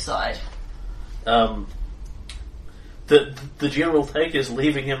safe side. The general take is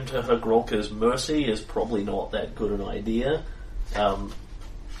leaving him to Agrolka's mercy is probably not that good an idea.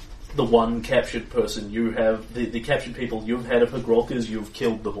 The one captured person you have, the captured people you've had of Agrolka's, you've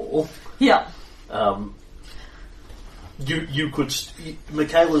killed them all. Yeah. You could...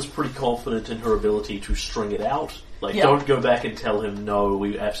 Michaela's pretty confident in her ability to string it out. Don't go back and tell him, no,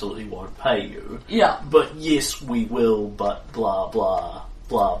 we absolutely won't pay you. Yeah. But yes, we will, but blah, blah,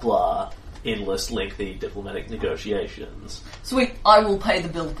 blah, blah. Endless, lengthy diplomatic negotiations. Sweet, I will pay the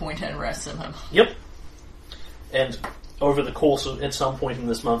build point and ransom him. Yep. And over the course of, at some point in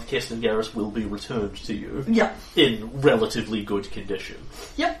this month, Keston Garrus will be returned to you. Yep. In relatively good condition.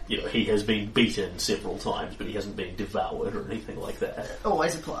 Yep. He has been beaten several times, but he hasn't been devoured or anything like that.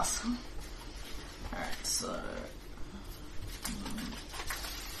 Always a plus. Alright, so...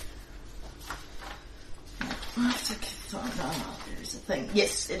 There's a thing.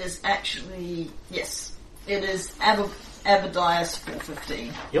 Yes, it is actually... Yes. It is Abadias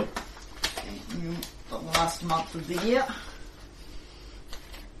 415. Yep. The last month of the year.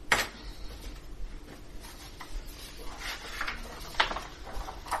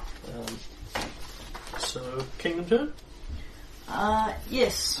 So, Kingdom turn?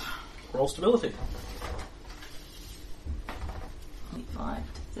 Yes. Roll stability. 25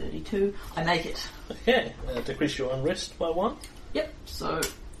 to 32. I make it. Okay. Decrease your unrest by 1. Yep. So,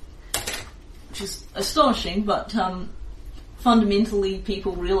 which is astonishing, but fundamentally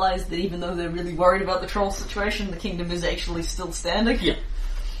people realise that even though they're really worried about the troll situation, the kingdom is actually still standing. Yeah.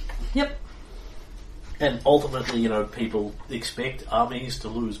 Yep. And ultimately, people expect armies to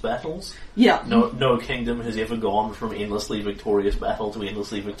lose battles. Yeah. No kingdom has ever gone from endlessly victorious battle to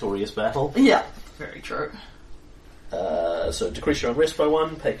endlessly victorious battle. Yeah. Very true. So decrease your unrest by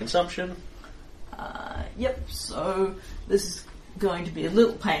 1, pay consumption. Yep, so this is going to be a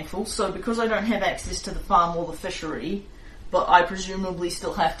little painful. So because I don't have access to the farm or the fishery, but I presumably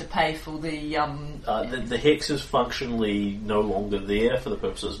still have to pay for the hex is functionally no longer there for the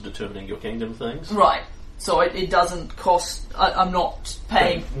purposes of determining your kingdom things. Right, so it doesn't cost... I'm not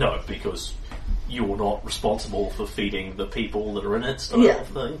paying... No, because you're not responsible for feeding the people that are in it, style of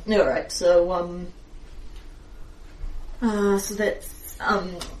thing. Alright, so so that's,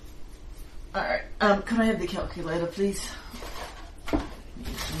 alright, could I have the calculator, please? Yeah.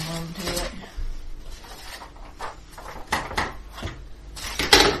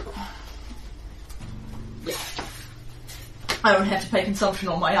 I don't have to pay consumption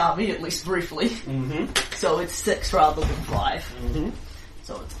on my army, at least briefly. Mm-hmm. So it's 6 rather than 5. Mm-hmm.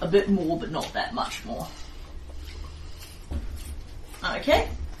 So it's a bit more, but not that much more. Okay,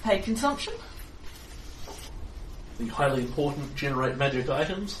 pay consumption. The highly important generate magic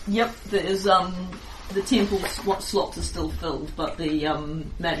items. Yep, there's the temple slots are still filled, but the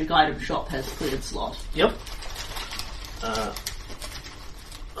magic item shop has a cleared slot. Yep.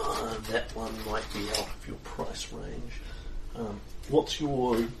 That one might be out of your price range. What's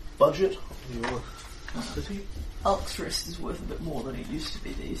your budget on your city? Alxrest is worth a bit more than it used to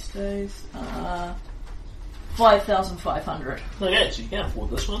be these days. 5,500. Okay, so you can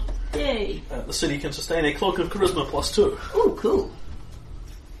afford this one. Yay! The city can sustain a cloak of charisma +2. Oh, cool.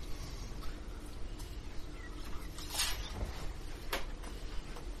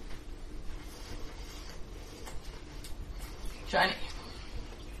 Shiny.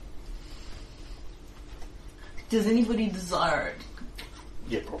 Does anybody desire it?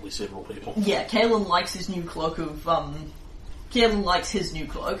 Yeah, probably several people. Yeah, Kalen likes his new cloak of, Kalen likes his new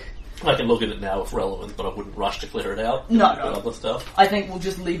cloak. I can look at it now if relevant, but I wouldn't rush to clear it out. No. Other stuff. I think we'll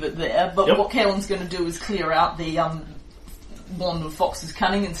just leave it there, but Yep. what Kalen's going to do is clear out the, Wand of Fox's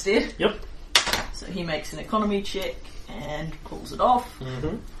Cunning instead. Yep. So he makes an economy check and pulls it off.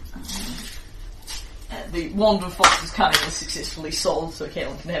 Mm-hmm. The Wand of Fox's Cunning is successfully sold, so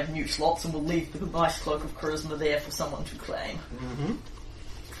Kalen can have new slots, and we'll leave the nice Cloak of Charisma there for someone to claim. Mm-hmm.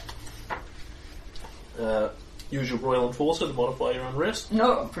 Use your Royal Enforcer to modify your unrest.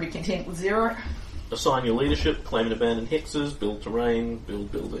 No, I'm pretty content with 0. Assign your leadership, claim and abandon hexes, build terrain,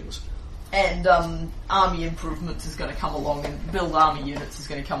 build buildings. And army improvements is going to come along, and build army units is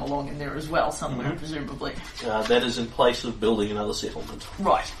going to come along in there as well, somewhere, presumably. That is in place of building another settlement.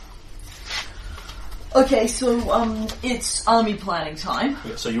 Right. Okay, so it's army planning time.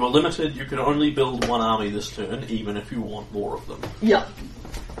 Yeah, so you are limited, you can only build one army this turn, even if you want more of them. Yeah.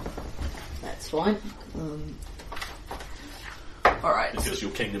 That's fine. Alright. Because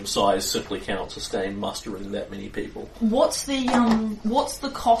your kingdom size simply cannot sustain mustering that many people. What's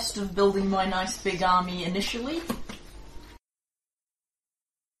the cost of building my nice big army initially?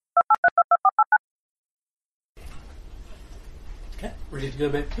 Okay, ready to go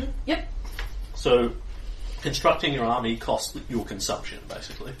back to? Yep. So, constructing your army costs your consumption,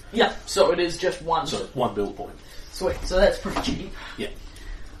 basically. Yeah, so it is just one. So, 1 build point. Sweet, so that's pretty cheap. Yeah.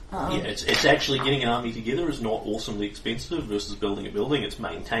 It's actually getting an army together is not awesomely expensive versus building a building. It's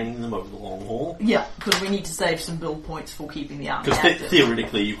maintaining them over the long haul. Yeah, because we need to save some build points for keeping the army Because active.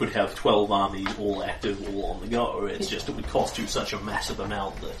 theoretically you could have 12 armies all active, all on the go. It's just it would cost you such a massive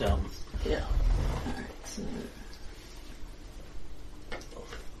amount that... Yeah. Alright, so...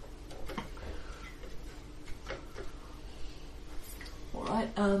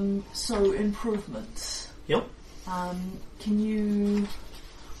 Alright, so improvements. Yep. Can you...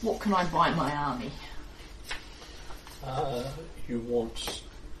 What can I buy my army? You want...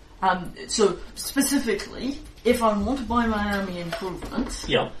 So, specifically, if I want to buy my army improvements,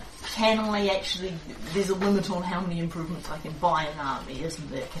 Yep. can I actually... There's a limit on how many improvements I can buy an army,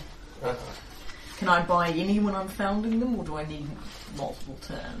 isn't there? Can I buy any when I'm founding them, or do I need multiple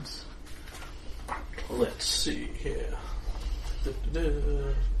turns? Let's see here.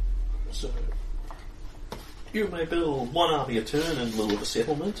 So... You may build one army a turn in lieu of a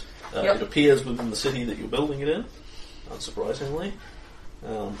settlement. Yep. It appears within the city that you're building it in, unsurprisingly.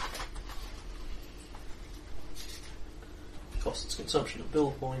 Costs its consumption of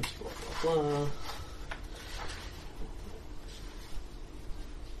build points, blah blah blah.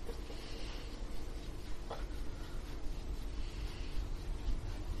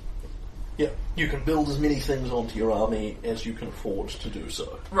 Yeah, you can build as many things onto your army as you can afford to do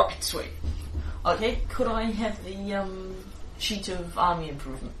so. Right, sweet. Okay, could I have the sheet of army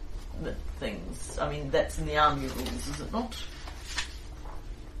improvement things? I mean, that's in the army rules, is it not?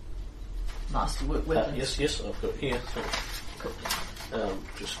 Masterwork weapons. Yes, I've got it here. Cool.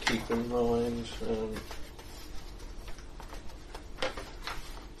 Just keep in mind...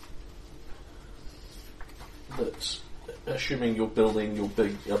 that assuming you're building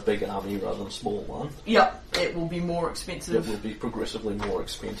a big army rather than a small one... Yep, it will be more expensive. It will be progressively more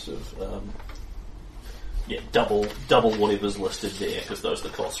expensive. Double whatever's listed there, because those are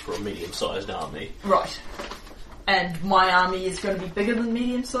the costs for a medium-sized army. Right. And my army is going to be bigger than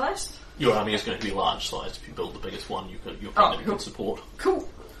medium-sized? Your army is going to be large-sized. If you build the biggest one, your kingdom can support. Cool.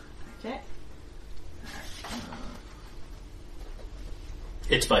 Okay.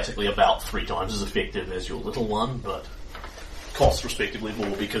 It's basically about 3 times as effective as your little one, but costs respectively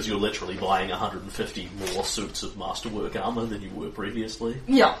more because you're literally buying 150 more suits of masterwork armour than you were previously.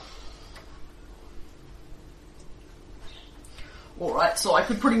 Yeah. Alright, so I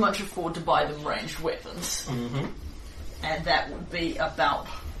could pretty much afford to buy them ranged weapons. Mm-hmm. And that would be about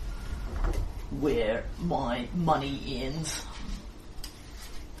where my money ends.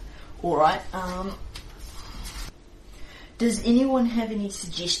 Alright, does anyone have any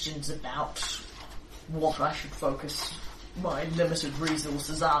suggestions about what I should focus my limited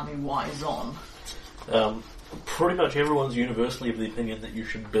resources army-wise on? pretty much everyone's universally of the opinion that you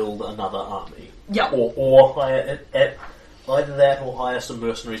should build another army. Yeah. Or hire at either that or hire some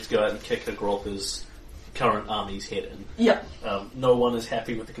mercenaries to go out and kick Agrocka's current army's head in. Yeah. No one is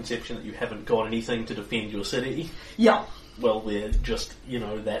happy with the conception that you haven't got anything to defend your city. Yeah. Well, they're just,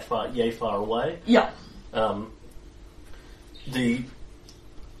 that far away. Yeah. The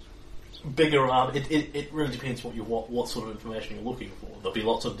bigger army, it really depends what sort of information you're looking for. There'll be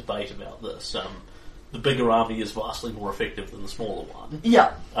lots of debate about this. The bigger army is vastly more effective than the smaller one.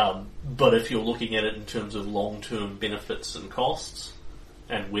 Yeah. But if you're looking at it in terms of long-term benefits and costs,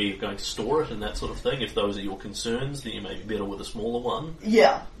 and where you're going to store it and that sort of thing, if those are your concerns, then you may be better with a smaller one.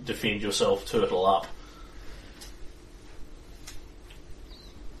 Yeah. Defend yourself, turtle up,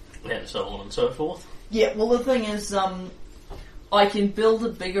 and so on and so forth. Yeah, well the thing is, I can build a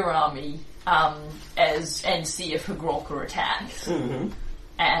bigger army and see if Agrocka attacks. Mm-hmm.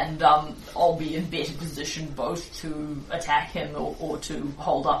 And I'll be in better position both to attack him or to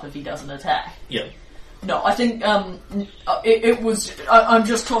hold up if he doesn't attack. Yeah. No, I think it was. I'm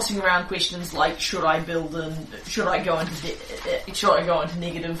just tossing around questions like should I go into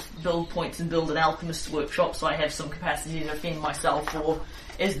negative build points and build an alchemist's workshop so I have some capacity to defend myself, or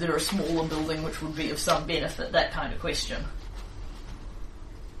is there a smaller building which would be of some benefit? That kind of question.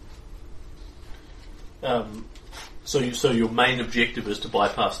 So your main objective is to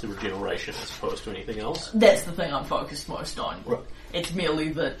bypass the regeneration as opposed to anything else? That's the thing I'm focused most on. Right. It's merely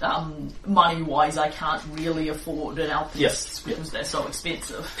that money-wise I can't really afford an alchemist because they're so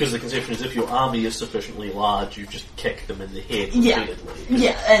expensive. Because the conception is if your army is sufficiently large, you just kick them in the head repeatedly.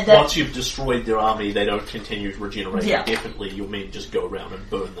 Yeah. And once you've destroyed their army, they don't continue to regenerate indefinitely. You'll mean just go around and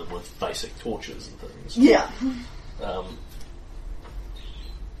burn them with basic torches and things. Yeah.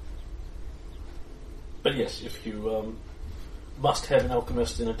 But yes, if you must have an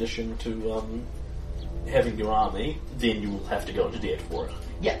alchemist in addition to having your army, then you will have to go into debt for it.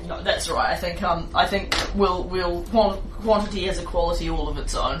 Yeah, no, that's right. I think we'll quantity has a quality all of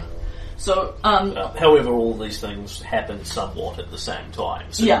its own. So, however, all these things happen somewhat at the same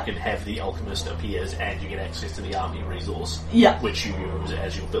time. So you can have the alchemist appears and you get access to the army resource, which you use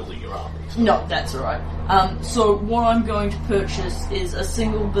as you're building your army. So. No, that's alright. So what I'm going to purchase is a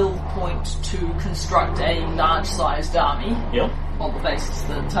single build point to construct a large-sized army. Yep. On the basis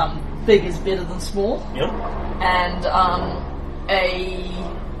that big is better than small. Yep. And a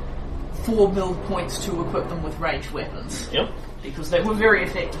 4 build points to equip them with ranged weapons. Yep. Because they were very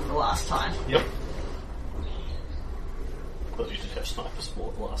effective the last time. Yep. But you did have sniper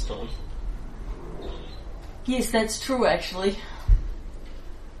support last time. Yes, that's true actually.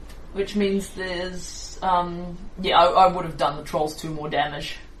 Which means there's... I would have done the trolls 2 more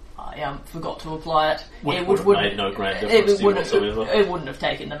damage. I forgot to apply it. It would have made no great difference to you whatsoever. It wouldn't have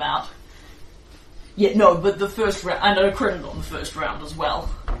taken them out. Yeah, no, but the first round... And I critted on the first round as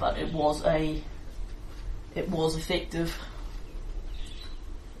well. But it was effective.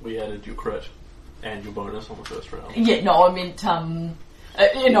 We added your crit and your bonus on the first round. Yeah, no, I meant, I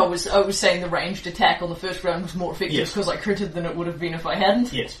was saying the ranged attack on the first round was more effective because I critted than it would have been if I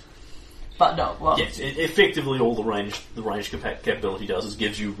hadn't. Yes. But no, well... Yes, effectively all the range capability does is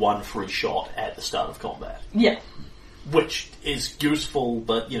gives you 1 free shot at the start of combat. Yeah. Which is useful,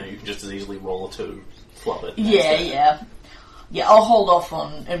 but, you can just as easily roll a 2, flub it. Yeah, I'll hold off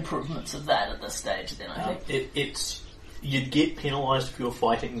on improvements of that at this stage then, I think. You'd get penalised if you were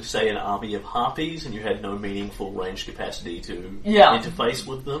fighting, say, an army of harpies and you had no meaningful range capacity to interface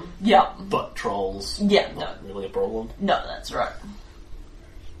with them. Yeah. But trolls, not really a problem. No, that's right.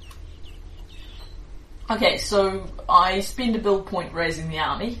 Okay, so I spend a build point raising the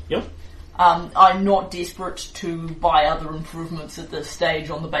army. Yep. I'm not desperate to buy other improvements at this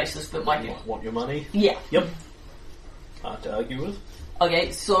stage on the basis that Want your money? Yeah. Yep. Hard to argue with.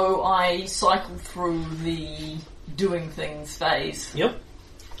 Okay, so I cycle through the doing things phase. Yep.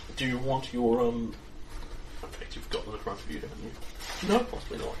 Do you want your, in fact you've got them in front of you, haven't you? No,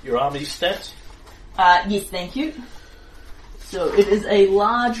 possibly not. Your army stats? Yes, thank you. So it is a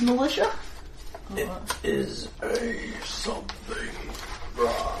large militia. It is a something.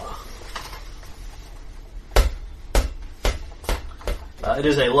 It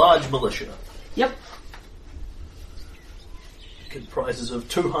is a large militia. Yep. It comprises of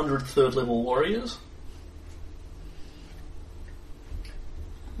 200 third level warriors.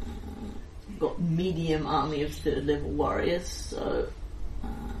 Got medium army of third level warriors, so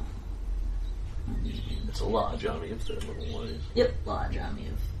it's a large army of third level warriors. Yep, large army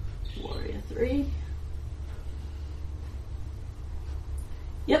of warrior 3.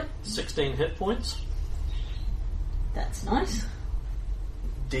 Yep. 16 hit points. That's nice.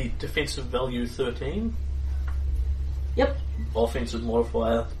 Defensive value 13. Yep. Offensive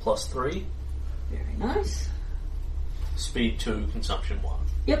modifier +3. Very nice. Speed 2, consumption 1.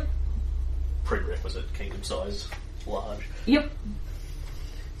 Yep. Prerequisite, kingdom size, large. Yep.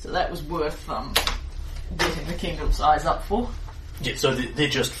 So that was worth getting the kingdom size up for. Yeah, so they're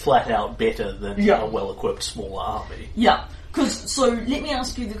just flat out better than a well-equipped smaller army. Yeah. So let me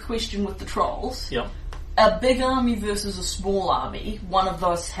ask you the question with the trolls. Yeah. A big army versus a small army, one of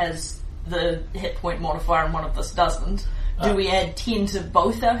us has the hit point modifier and one of us doesn't. Do we add 10 to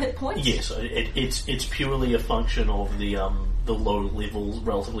both our hit points? Yes, it's purely a function of the low levels,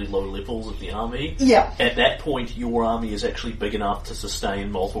 relatively low levels of the army. Yeah. At that point, your army is actually big enough to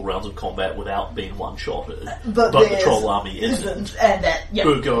sustain multiple rounds of combat without being one-shotted. But the troll army isn't. And that, yeah.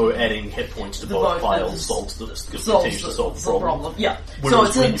 Ergo, adding hit points to both piles continues to solve the problem. Yeah.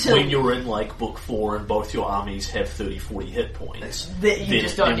 Whereas when you're in like book 4 and both your armies have 30-40 hit points, then you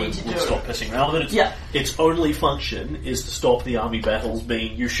just don't need to do it. Stop pissing around with it. Its only function is to stop the army battles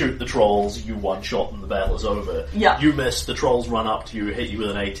being you shoot the trolls, you one-shot and the battle is over. Yeah. You miss, the trolls run up to you, hit you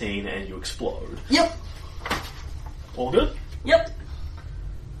with an 18 and you explode. Yep. All good? Yep.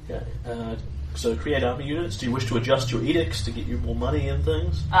 Okay. So create army units. Do you wish to adjust your edicts to get you more money and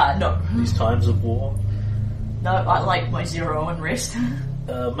things? No. These times of war? No, I like my 0 and rest.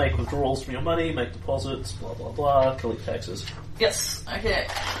 Make withdrawals from your money, make deposits, blah blah blah, collect taxes. Yes, okay.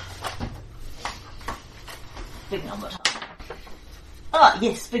 Big number time.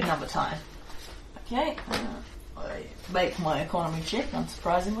 Yes, big number time. Okay, I make my economy check,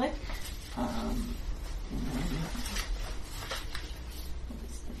 unsurprisingly. So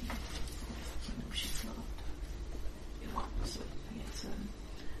I get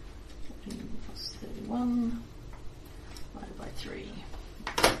 14 plus 31 divided by 3.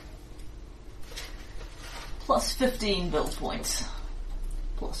 Plus 15 build points.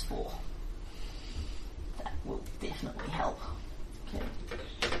 Plus 4. That will definitely help. Okay.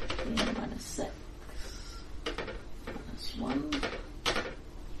 3 minus 6. Minus 1.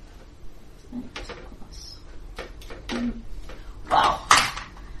 8 plus 1. Wow.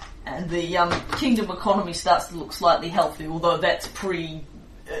 And the kingdom economy starts to look slightly healthy, although that's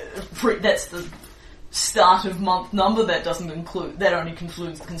that's the start of month number. That doesn't include, that only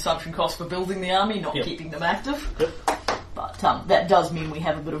includes the consumption cost for building the army, not keeping them active. But that does mean we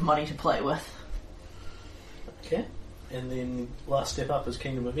have a bit of money to play with. Okay. And then last step up is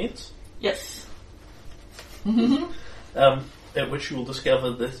kingdom events. Yes. At which you will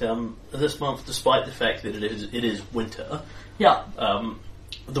discover that this month, despite the fact that it is winter,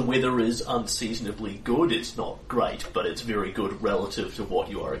 the weather is unseasonably good. It's not great, but it's very good relative to what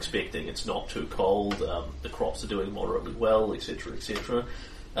you are expecting. It's not too cold. The crops are doing moderately well, etc., etc.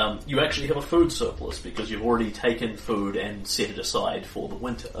 You actually have a food surplus because you've already taken food and set it aside for the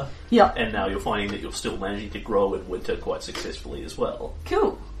winter. Yeah. And now you're finding that you're still managing to grow in winter quite successfully as well.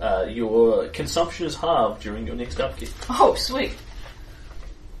 Cool. Your consumption is halved during your next upkeep. Oh, sweet.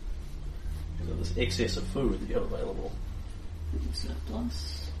 So there's excess of food that you have available.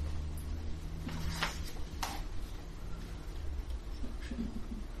 Surplus.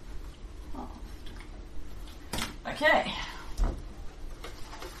 Okay.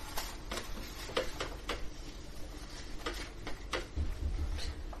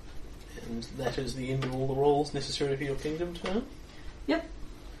 And that is the end of all the rolls necessary for your kingdom turn. Yep.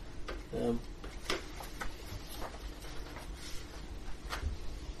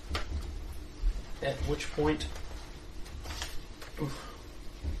 At which point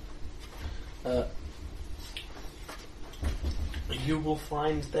you will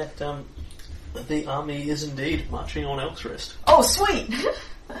find that the army is indeed marching on Elk's Rest. Oh, sweet!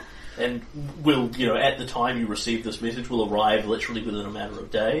 And will, at the time you receive this message, will arrive literally within a matter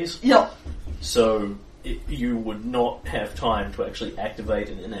of days. Yep. So you would not have time to actually activate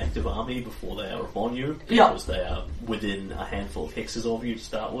an inactive army before they are upon you, because they are within a handful of hexes of you to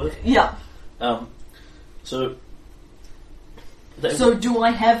start with. Yeah. So do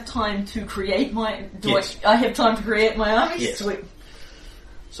I have time to create my... Yes. I have time to create my army? Yes. Sweet.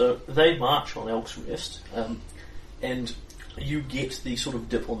 So they march on Elk's Rest, and you get the sort of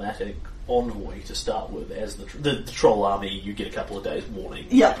diplomatic envoy to start with as the troll army. You get a couple of days warning.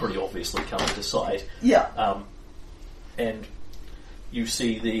 Yeah. Pretty obviously come into sight. Yeah. And you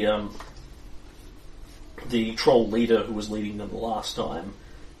see the troll leader who was leading them the last time.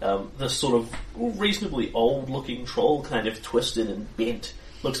 This sort of reasonably old-looking troll, kind of twisted and bent.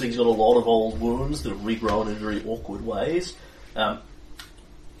 Looks like he's got a lot of old wounds that have regrown in very awkward ways.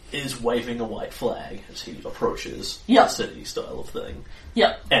 Is waving a white flag as he approaches the city style of thing.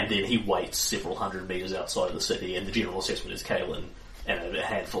 Yeah. And then he waits several hundred metres outside of the city, and the general assessment is Kaelin and a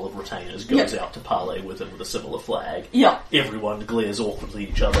handful of retainers goes out to parley with him with a similar flag. Yeah. Everyone glares awkwardly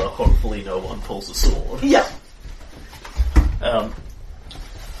at each other. Hopefully no one pulls a sword. Yeah.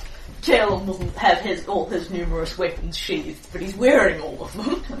 Caleb will have all his numerous weapons sheathed, but he's wearing all of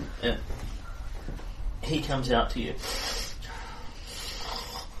them. Yeah. He comes out to you.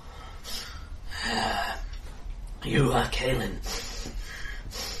 You are Kalen,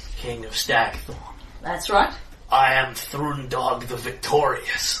 King of Stagthorn. That's right. I am Thrundog the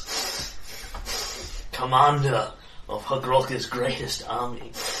Victorious, commander of Hagrokka's greatest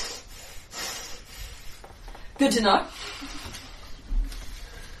army. Good to know.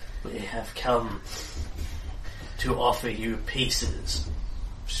 We have come to offer you peace.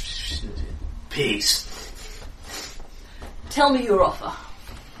 Tell me your offer.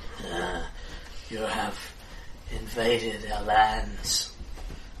 You have invaded our lands,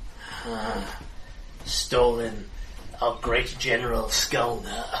 stolen our great general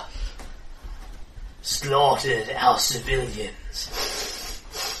Skullner, slaughtered our civilians.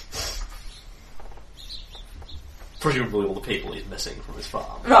 Presumably all the people he's missing from his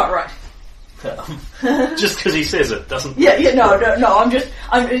farm. Right. Just because he says it doesn't... No,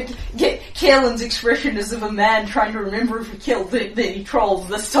 Kaelin's expression is of a man trying to remember if he killed the trolls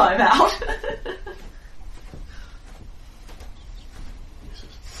this time out.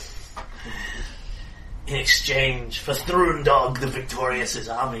 In exchange for Thrundog the Victorious's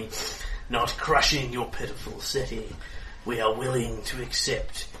army not crushing your pitiful city, we are willing to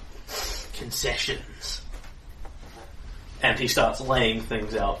accept concessions. And he starts laying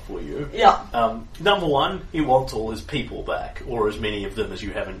things out for you. Yeah. Number one, he wants all his people back, or as many of them as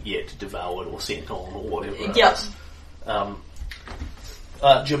you haven't yet devoured or sent on, or whatever else.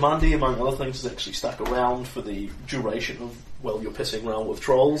 Jamandi, among other things, has actually stuck around for the duration of, you're pissing around with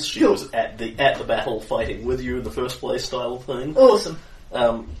trolls. She was at the battle fighting with you in the first place style thing. Awesome.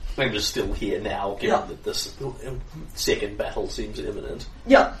 And is still here now, given that this second battle seems imminent.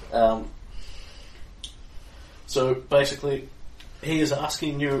 Yeah. So basically, he is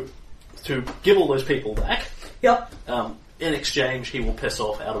asking you to give all those people back. Yep. In exchange, he will piss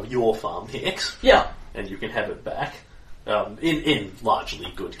off out of your farm hex. Yeah. And you can have it back. In largely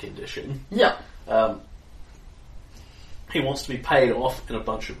good condition. Yeah. He wants to be paid off in a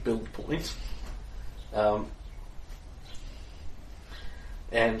bunch of build points.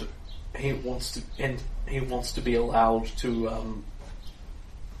 And he wants to be allowed to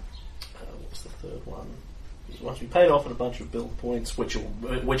what's the third one? He wants to be paid off in a bunch of build points, which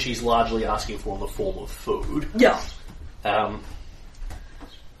he's largely asking for in the form of food. Yeah.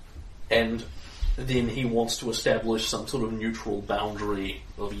 And then he wants to establish some sort of neutral boundary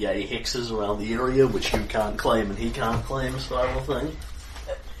of yay hexes around the area, which you can't claim and he can't claim, style of thing.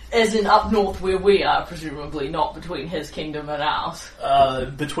 As in up north where we are, presumably, not between his kingdom and ours.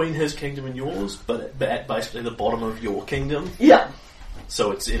 Between his kingdom and yours, but at basically the bottom of your kingdom. Yeah.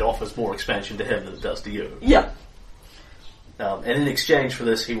 So it offers more expansion to him than it does to you. Yeah. And in exchange for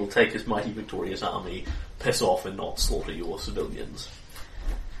this, he will take his mighty victorious army, piss off and not slaughter your civilians.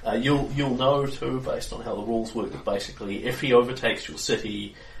 You'll know too, based on how the rules work, that basically if he overtakes your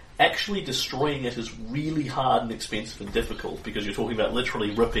city, actually destroying it is really hard and expensive and difficult, because you're talking about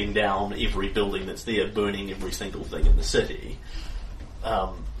literally ripping down every building that's there, burning every single thing in the city.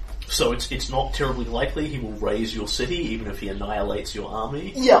 So it's not terribly likely he will raise your city, even if he annihilates your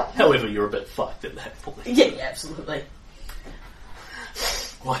army. Yeah. However, you're a bit fucked at that point. Yeah, absolutely.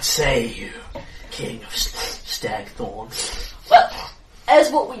 What say you, King of Stagthorn? Well,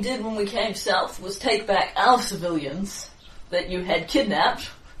 as what we did when we came south was take back our civilians that you had kidnapped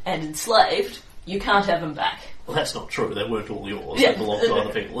and enslaved, you can't have them back. Well, that's not true. They weren't all yours. Yeah. They belong to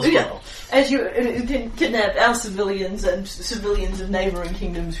other people as well. As you kidnapped our civilians and civilians of neighbouring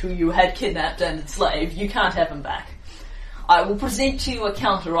kingdoms who you had kidnapped and enslaved, you can't have them back. I will present to you a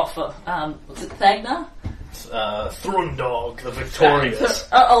counter-offer. Was it Thagnar? Thrundog the Victorious.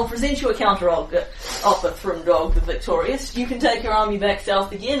 I'll present you a counter-offer, Thrundog the Victorious. You can take your army back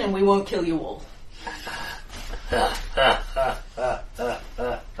south again and we won't kill you all.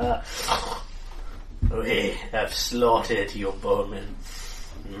 We have slaughtered your bowmen.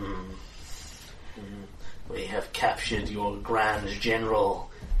 We have captured your Grand General,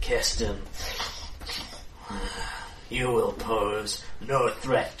 Keston. You will pose no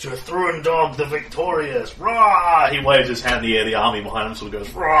threat to Thrundog the Victorious. Rah! He waves his hand in the air, the army behind him sort of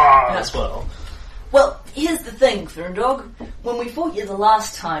goes, rah! As well. Well, here's the thing, Thrundog. When we fought you the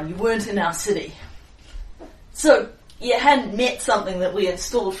last time, you weren't in our city. So, you hadn't met something that we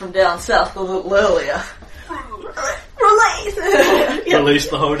installed from down south a little earlier. Release! Release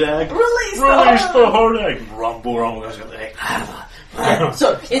the Hodag. Release the Hodag! Rumble, rumble. Yeah,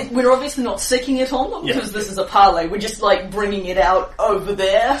 so we're obviously not sicking it on them because this is a parlay. We're just like bringing it out over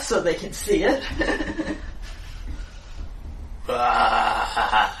there so they can see it.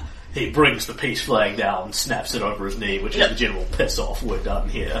 He brings the peace flag down, snaps it over his knee, which is the general piss off, we're done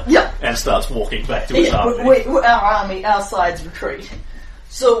here. Yep. And starts walking back to his army. Our sides retreat.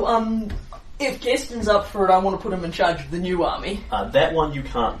 So, if Keston's up for it, I want to put him in charge of the new army. That one you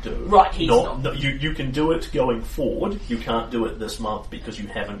can't do. Right, he's not. No, you can do it going forward. You can't do it this month because you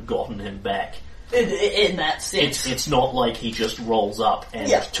haven't gotten him back. In that sense. It's not like he just rolls up and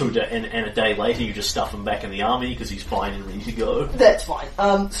and a day later you just stuff him back in the army because he's fine and ready to go. That's fine.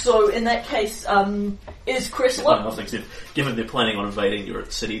 So in that case, is Cressel up? Given they're planning on invading your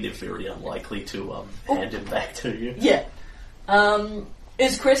city, they're very unlikely to hand him back to you. Yeah.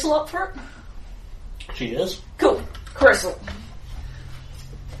 Is Cressel up for it? She is. Cool. Cressel.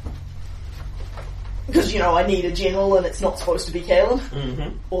 Because, I need a general and it's not supposed to be Kalen.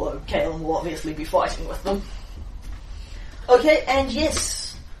 Mm-hmm. Although Kalen will obviously be fighting with them. Okay, and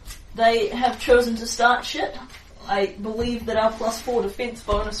yes, they have chosen to start shit. I believe that our +4 defense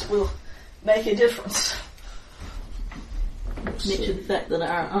bonus will make a difference. Next to the fact that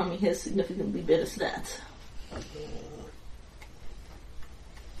our army has significantly better stats.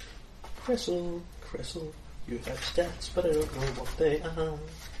 Cressel, you have stats, but I don't know what they are.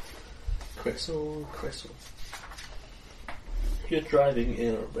 Cressel. You're driving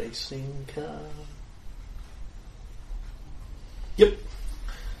in a racing car. Yep.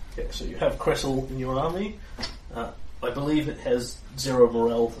 Okay, so you have Cressel in your army. I believe it has 0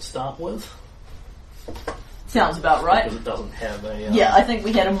 morale to start with. Sounds about right. Because it doesn't have a... yeah, I think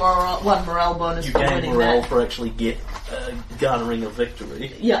we had a 1 morale bonus for winning that. You gain morale for actually garnering a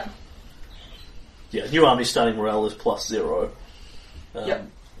victory. Yeah. Yeah, new army starting morale is +0. Yep.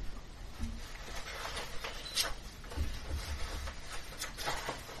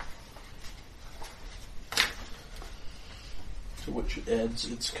 To which it adds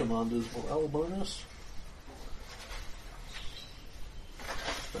its commander's morale bonus.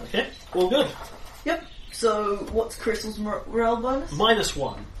 Okay, all good. Yep. So, what's Crystal's morale bonus?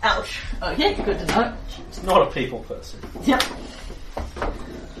 -1. Ouch. Okay, good to know. It's not a people person. Yep.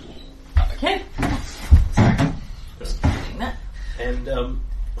 Okay. Sorry. Just doing that. And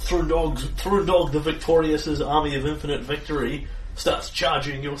Thrundog the Victorious's army of infinite victory starts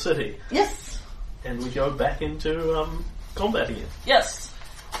charging your city. Yes. And we go back into combat again. Yes.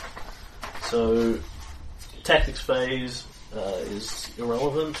 So, tactics phase is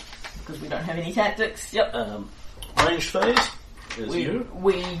irrelevant. Because we don't have any tactics. Yep. Range phase is you.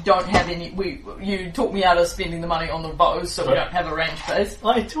 We don't have any... You talked me out of spending the money on the bows, so we don't have a range phase.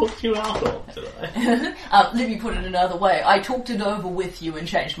 I talked you out of, did I? Let me put it another way. I talked it over with you and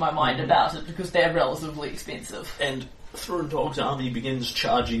changed my mind about it because they're relatively expensive. And Thrundog's army begins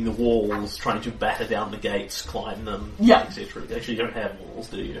charging the walls, trying to batter down the gates, climb them, etc. Actually, you don't have walls,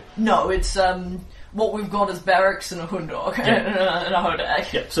 do you? No, it's... what we've got is barracks and a hundog and a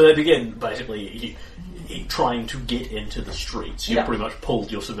hodag. Yeah, so they begin basically trying to get into the streets. You've pretty much pulled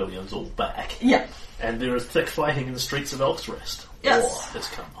your civilians all back. Yeah. And there is thick fighting in the streets of Elksrest. Yes. War has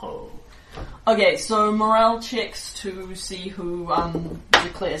come home. Okay, so morale checks to see who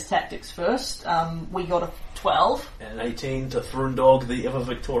declares tactics first. We got a 12. And 18 to Thrundog the ever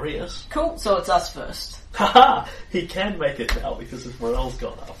victorious. Cool, so it's us first. Haha! He can make it now because his morale's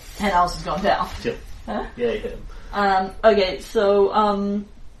gone up. And ours has gone down. Yep. Huh? Yeah, you hit him. Okay, so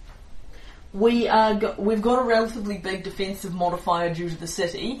we've got a relatively big defensive modifier due to the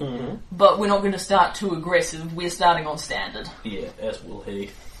city, but we're not going to start too aggressive. We're starting on standard. Yeah, as will he.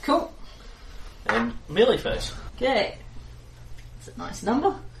 Cool. And melee phase. Okay. It's a nice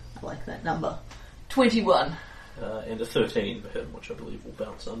number. I like that number. 21. And a 13 for him, which I believe will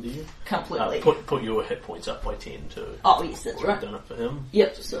bounce under you. Completely. Put your hit points up by 10 too. Oh, yes, that's right. You've done it for him.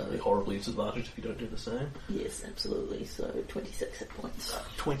 Yep. So it'll be horribly disadvantaged if you don't do the same. Yes, absolutely. So 26 hit points.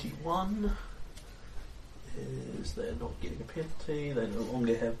 21 is they're not getting a penalty. They no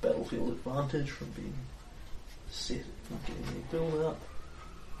longer have battlefield advantage from being set from getting their build up.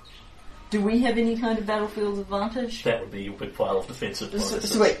 Do we have any kind of battlefield advantage? That would be your big pile of defensive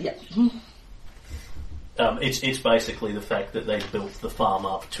bonuses. Sweet, yeah. It's basically the fact that they built the farm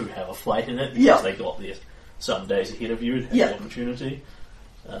up to have a fight in it because they got there some days ahead of you and had the opportunity.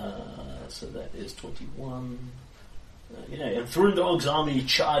 So that is 21. And Thrundog's army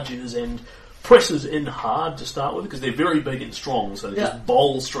charges and presses in hard to start with because they're very big and strong, so they just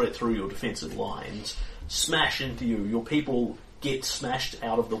bowl straight through your defensive lines, smash into you. Your people get smashed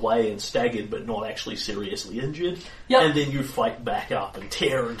out of the way and staggered but not actually seriously injured, and then you fight back up and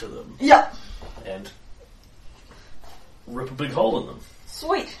tear into them. Yep. And rip a big hole in them.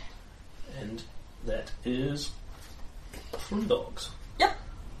 Sweet. And that is Thrundogs. Yep.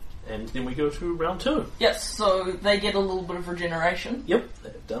 And then we go to round 2. Yes, so they get a little bit of regeneration. Yep,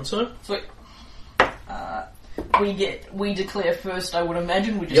 they've done so. Sweet. We declare first, I would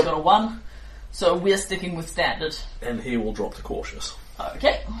imagine. We just got a 1. So we're sticking with standard. And he will drop the cautious.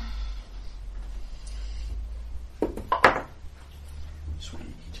 Okay. Sweet.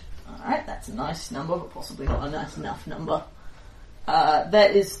 Alright, that's a nice number, but possibly not a nice enough number.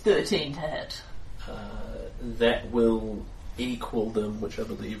 That is 13 to hit. That will equal them, which I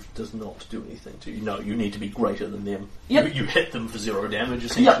believe does not do anything to you. No, you need to be greater than them. Yep. You hit them for 0 damage,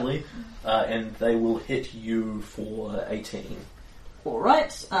 essentially. Yep. And they will hit you for 18.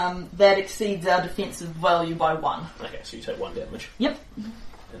 Alright, that exceeds our defensive value by 1. Okay, so you take 1 damage. Yep.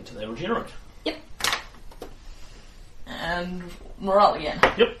 And they regenerate. Yep. And morale again.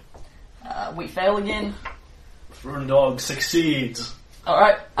 Yep. We fail again. Thrundog succeeds.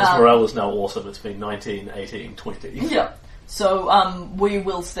 Alright. His morale is now awesome. It's been 19, 18, 20. Yep. So, we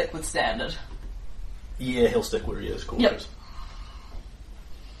will stick with standard. Yeah, he'll stick where he is, cautious.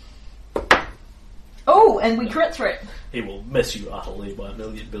 Yep. Oh, and we crit threat. He will miss you utterly by a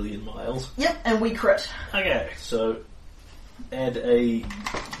million billion miles. Yep, and we crit. Okay, so add a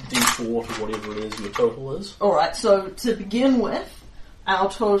d4 to whatever it is your total is. Alright, so to begin with,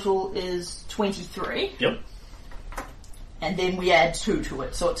 our total is 23. Yep. And then we add 2 to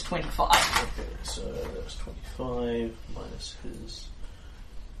it, so it's 25. Okay, so that's 25 minus his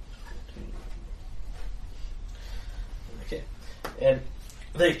 14. Okay. And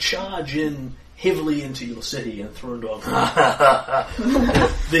they charge in heavily into your city, and Thrundog,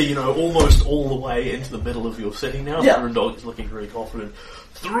 they're, almost all the way into the middle of your city now. Yep. Thrundog is looking very confident.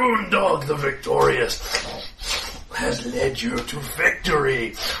 Thrundog the victorious has led you to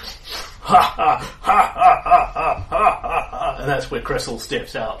victory. Ha ha ha ha ha ha ha. And that's where Cressel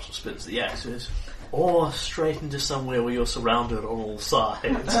steps out, spins the axes. Or straight into somewhere where you're surrounded on all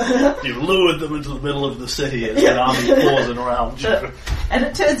sides. You've lured them into the middle of the city as the army pausing around you. And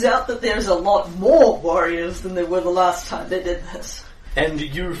it turns out that there's a lot more warriors than there were the last time they did this. And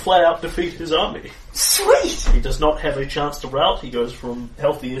you flat out defeat his army. Sweet! He does not have a chance to rout. He goes from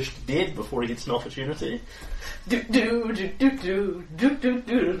healthy-ish to dead before he gets an opportunity. And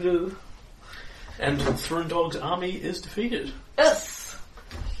Thrundog's army is defeated. Yes!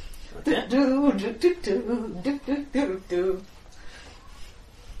 Okay.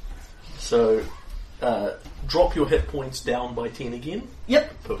 So, drop your hit points down by 10 again.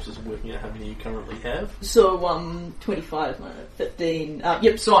 Yep. For purposes of working out how many you currently have. So, 25 minus 15.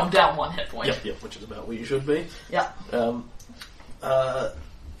 Yep, so I'm down 1 hit point. Yep, which is about where you should be. Yep.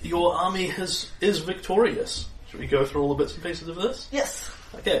 Your army is victorious. Should we go through all the bits and pieces of this? Yes.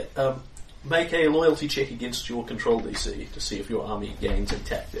 Okay, make a loyalty check against your control DC to see if your army gains a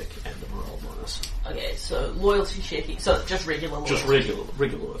tactic and a morale bonus. Okay, so loyalty checking. So just regular loyalty. Just regular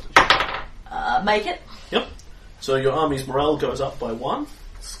loyalty check. Make it. Yep. So your army's morale goes up by 1.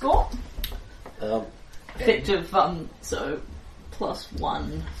 Score. Effective, so plus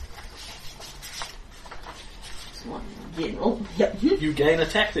 1. Plus 1 general. Yep. You gain a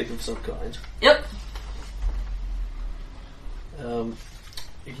tactic of some kind. Yep.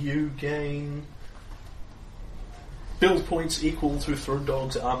 You gain build points equal to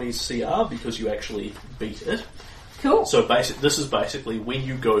Thrundog's army's CR because you actually beat it. Cool. So this is basically when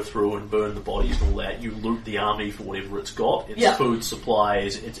you go through and burn the bodies and all that, you loot the army for whatever it's got. It's food,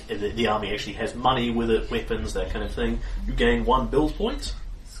 supplies, the army actually has money with it, weapons, that kind of thing. You gain 1 build point.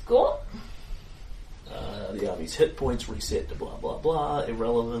 Score. The army's hit points reset to blah blah blah,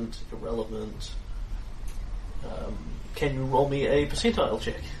 irrelevant. Can you roll me a percentile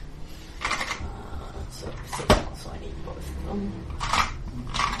check? So I need both of them.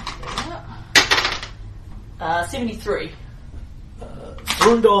 73.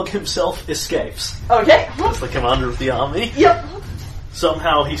 Thrundog himself escapes. Okay. As the commander of the army. Yep.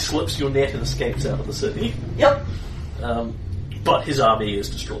 Somehow he slips your net and escapes out of the city. Yep. But his army is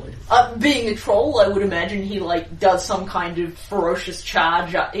destroyed. Being a troll, I would imagine he does some kind of ferocious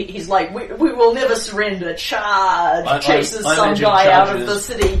charge. He's like, we will never surrender. Charge! Chases some guy out of the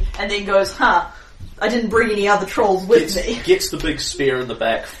city, and then goes, I didn't bring any other trolls with me. Gets the big spear in the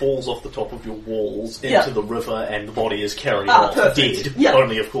back, falls off the top of your walls into the river, and the body is carried off dead. Yep.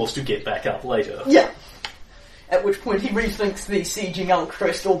 Only, of course, to get back up later. Yeah. At which point he rethinks the sieging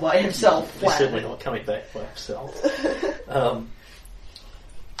Elcrest all by himself. He's certainly not coming back by himself.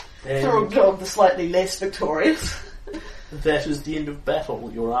 Thrundog the slightly less victorious. That is the end of battle.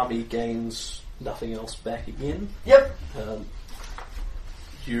 Your army gains nothing else back again. Yep.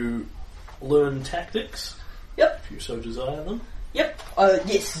 You learn tactics. Yep. If you so desire them. Yep.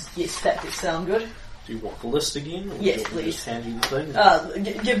 Yes, that would sound good. Do you want the list again? Or Yes, do you want me to please. just hand you the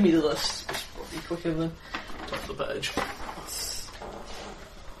thing? Give me the list. It's probably quicker than... Top of the page.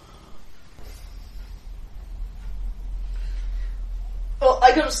 Well,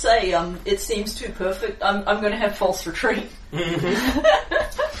 I gotta say, it seems too perfect. I'm gonna have false retreat.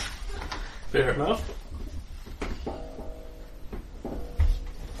 Fair enough.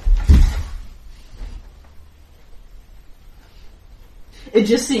 It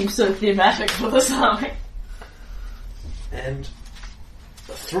just seems so thematic for this army. And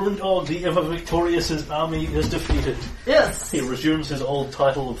Thrundog, the ever victorious, his army is defeated. Yes. He resumes his old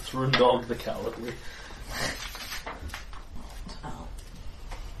title of Thrundog the Cowardly.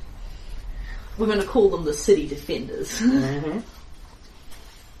 We're going to call them the City Defenders. Mm-hmm.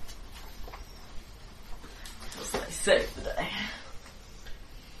 As they saved the day.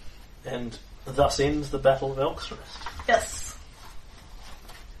 And thus ends the Battle of Elksrest. Yes.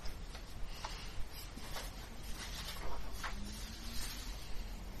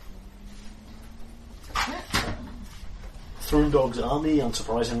 Thrundog's army,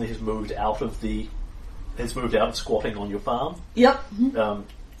 unsurprisingly, has moved out of squatting on your farm. Yep.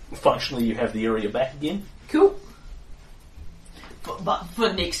 Functionally, you have the area back again. Cool. But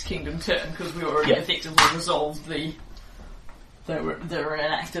for next Kingdom turn, because we already effectively resolved they were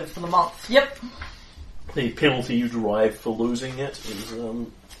inactive for the month. Yep. The penalty you derive for losing it is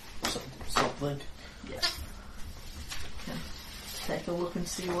something. Yeah. Take a look and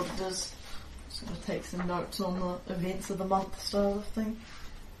see what it is. Just going to take some notes on the events of the month style of thing.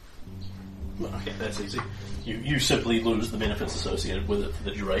 Okay, that's easy. You simply lose the benefits associated with it for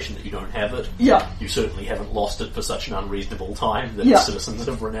the duration that you don't have it. Yeah. You certainly haven't lost it for such an unreasonable time that citizens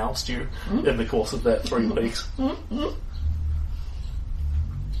have renounced you in the course of that 3 weeks.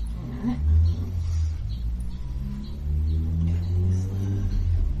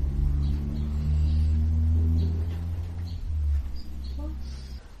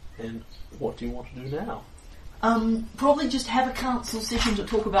 And what do you want to do now? Probably just have a council session to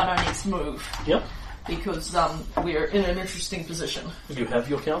talk about our next move. Yep. Because we're in an interesting position. You have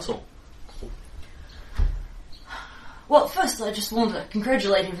your council. Well, first I just want to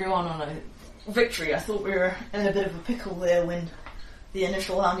congratulate everyone on a victory. I thought we were in a bit of a pickle there when the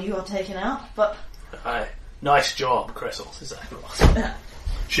initial army got taken out, but... Aye. Nice job, Cressel, says Acheros.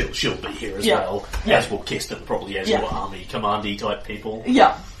 She'll be here as well, as will Keston, probably as your army commandy type people.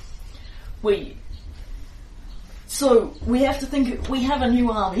 Yeah. So, we have to think, we have a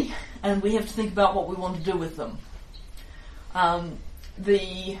new army, and we have to think about what we want to do with them.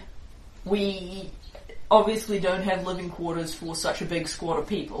 We obviously don't have living quarters for such a big squad of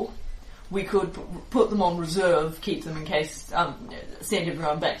people. We could put them on reserve, keep them in case, send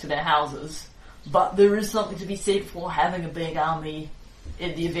everyone back to their houses. But there is something to be said for having a big army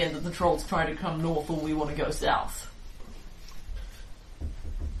in the event that the trolls try to come north or we want to go south.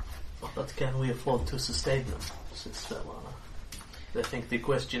 But can we afford to sustain them? Says Svelana. I think the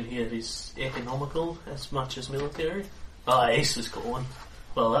question here is economical as much as military. Ace is going.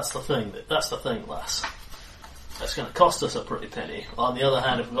 Well, that's the thing, lass. That's going to cost us a pretty penny. On the other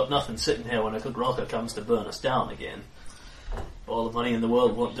hand, if we've got nothing sitting here when a Kugraka comes to burn us down again, all the money in the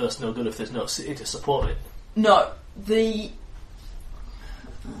world won't do us no good if there's no city to support it. No,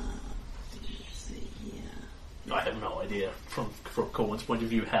 I have no idea, from Corwin's point of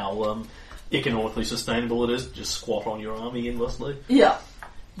view, how economically sustainable it is to just squat on your army endlessly. Yeah.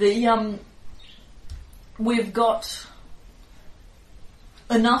 We've got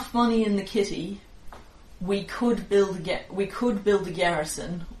enough money in the kitty. We could build a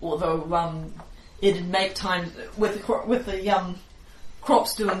garrison, although it'd make time with the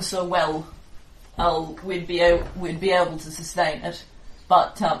crops doing so well. We'd be able to sustain it,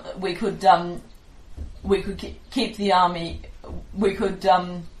 but we could keep the army. We could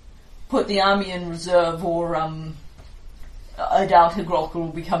put the army in reserve, or I doubt Higrolka will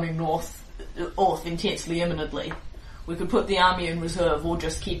be coming north intensely imminently. We could put the army in reserve, or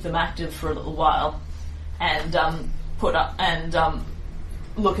just keep them active for a little while, and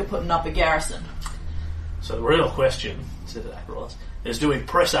look at putting up a garrison. So the real question, said Acheros, is do we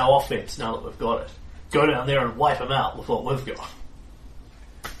press our offense now that we've got it? Go down there and wipe them out with what we've got?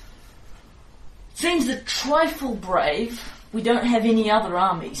 Seems a trifle brave. We don't have any other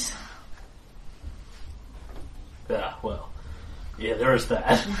armies. Yeah, well, yeah, there is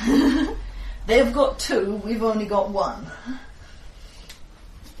that. They've got 2, we've only got 1.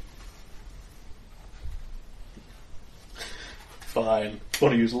 Fine.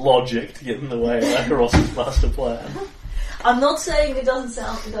 Want to use logic to get in the way of Acheros' master plan. I'm not saying it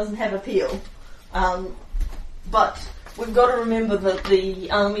doesn't have appeal. But we've got to remember that the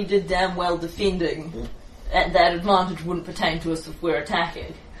army did damn well defending, and that advantage wouldn't pertain to us if we're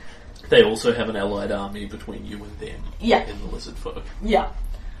attacking. They also have an allied army between you and them in the lizard folk. Yeah.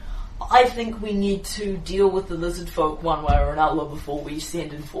 I think we need to deal with the lizard folk one way or another before we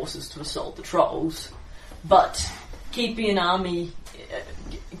send in forces to assault the trolls. But keeping an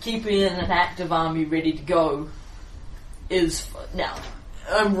active army ready to go is... Now,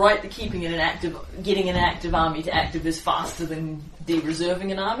 I'm right that getting an active army to active is faster than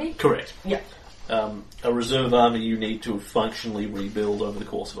de-reserving an army? Correct. Yeah. A reserve army you need to functionally rebuild over the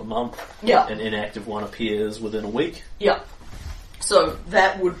course of a month. Yeah. An inactive one appears within a week. Yeah. So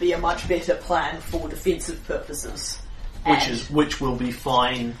that would be a much better plan for defensive purposes. Which will be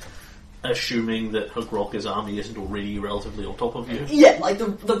fine, assuming that Hugrocker's army isn't already relatively on top of you. Yeah, like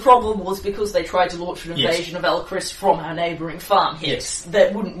the problem was because they tried to launch an invasion of Elcris from our neighbouring farm. Yes.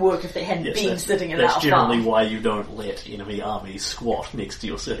 That wouldn't work if they hadn't been sitting in our farm. That's generally why you don't let enemy armies squat next to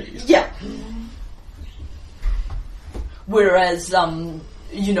your cities. Yeah. Whereas,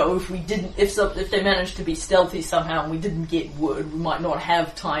 if they managed to be stealthy somehow and we didn't get word, we might not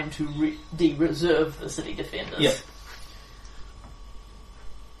have time to de-reserve the city defenders. Yep.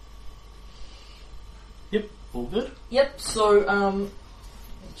 Yep, all good. Yep, so,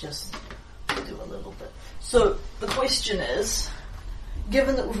 just do a little bit. So, the question is,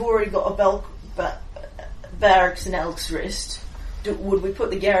 given that we've already got a barracks in Elk's Rest, would we put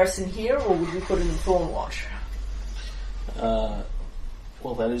the garrison here or would we put it in Thornwatch?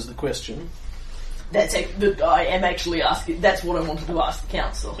 Well, that is the question. I am actually asking. That's what I wanted to ask the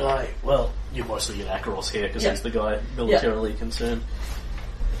council. Well, you mostly get Akaros here because he's the guy militarily concerned.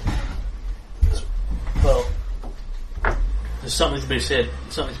 Well, there's something to be said.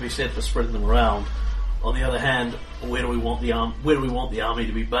 Something to be said for spreading them around. On the other hand, where do we want the army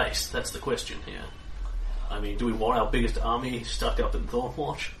to be based? That's the question here. I mean, do we want our biggest army stuck up in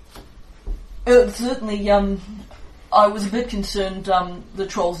Thornwatch? Certainly. I was a bit concerned the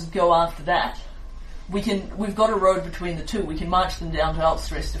trolls would go after that. We've got a road between the two. We can march them down to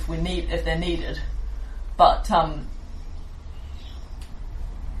Elstrest if they're needed. But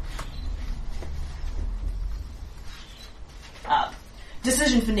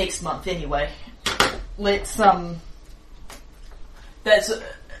decision for next month anyway. Let's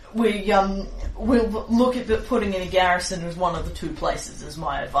we'll look at putting in a garrison as one of the two places is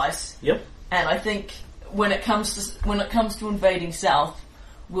my advice. Yep. And I think when it comes to invading south,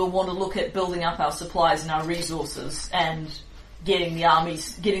 we'll want to look at building up our supplies and our resources and getting the army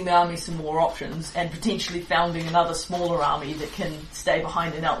some more options and potentially founding another smaller army that can stay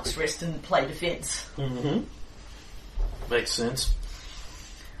behind in Elk's Rest and play defence. Mm-hmm. Makes sense.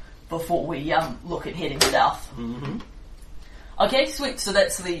 Before we look at heading south. Mm-hmm. Okay, sweet. So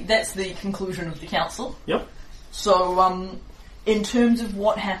that's the conclusion of the council. Yep. So in terms of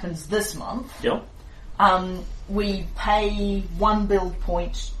what happens this month. Yep. We pay 1 build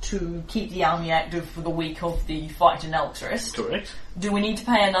point to keep the army active for the week of the fight in Elk's Rest. Correct. Do we need to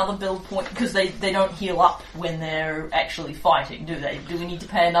pay another build point? Because they don't heal up when they're actually fighting, do they? Do we need to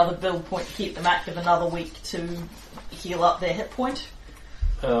pay another build point to keep them active another week to heal up their hit point?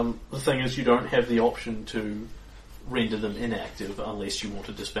 The thing is, you don't have the option to render them inactive unless you want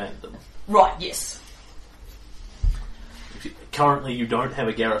to disband them. Right, yes. Currently, you don't have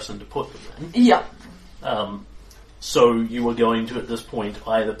a garrison to put them in. Yeah. So you are going to, at this point,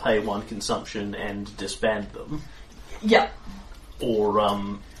 either pay 1 consumption and disband them. Yeah. Or,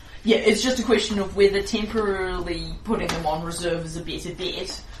 yeah, it's just a question of whether temporarily putting them on reserve is a better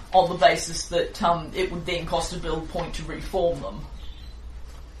bet on the basis that it would then cost a build point to reform them.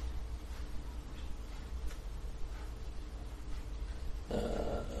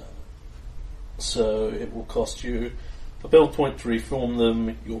 So it will cost you a build point to reform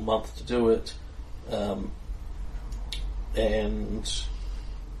them, your month to do it, and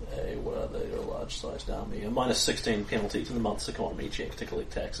what are they? A large-sized army. A minus 16 penalty to the month's economy check to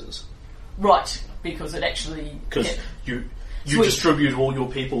collect taxes. Right, because it actually... Because you distribute all your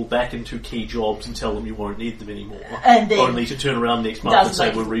people back into key jobs and tell them you won't need them anymore. And then only to turn around next month and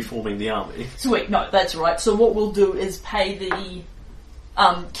say we're reforming the army. Sweet, no, that's right. So what we'll do is pay the...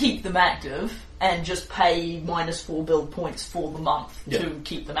 keep them active and just pay minus 4 build points for the month to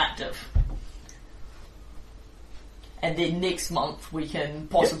keep them active. And then next month we can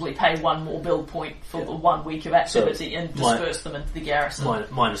possibly pay 1 more build point for the 1 week of activity and disperse them into the garrison.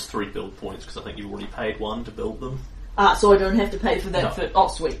 Minus 3 build points because I think you've already paid 1 to build them. So I don't have to pay for that. No. Oh,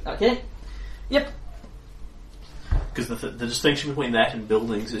 sweet. Okay. Yep. Because the distinction between that and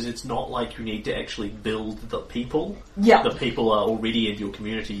buildings is it's not like you need to actually build the people. Yeah. The people are already in your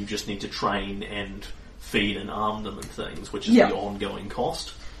community. You just need to train and feed and arm them and things, which is Yeah. the ongoing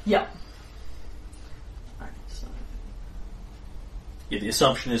cost. Yeah. Yeah, the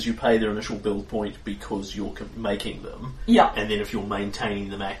assumption is you pay their initial build point because you're making them. Yeah. And then if you're maintaining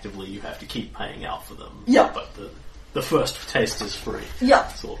them actively, you have to keep paying out for them. Yeah. But the first taste is free. Yeah.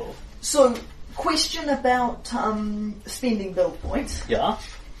 Sort of. So, question about spending build points. Yeah.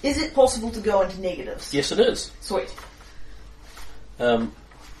 Is it possible to go into negatives? Yes, it is. Sweet.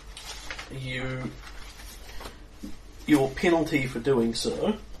 Your penalty for doing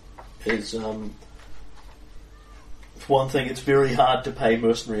so is, for one thing, it's very hard to pay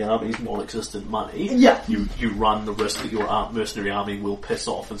mercenary armies non-existent money. Yeah. You run the risk that your mercenary army will piss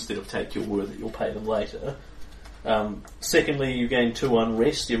off instead of take your word that you'll pay them later. Secondly, you gain 2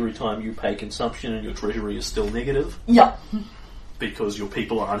 unrest every time you pay consumption and your treasury is still negative. Yeah. Because your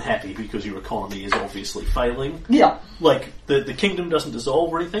people are unhappy because your economy is obviously failing. Yeah. Like, the kingdom doesn't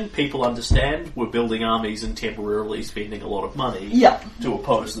dissolve or anything. People understand we're building armies and temporarily spending a lot of money to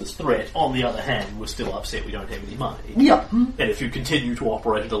oppose this threat. On the other hand, we're still upset we don't have any money. Yeah. And if you continue to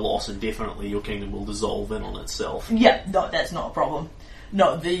operate at a loss indefinitely, your kingdom will dissolve in on itself. Yeah. No, that's not a problem.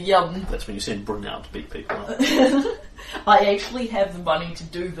 No, That's when you send Bryn out to beat people up. I actually have the money to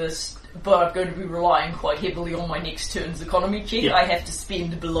do this, but I'm going to be relying quite heavily on my next turn's economy check. Yeah. I have to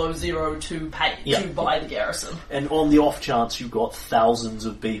spend below 0 to pay to buy the garrison. And on the off chance you got thousands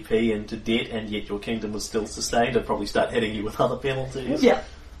of BP into debt and yet your kingdom was still sustained, I'd probably start hitting you with other penalties. Yeah.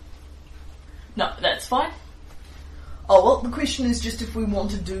 No, that's fine. Oh, well, the question is just if we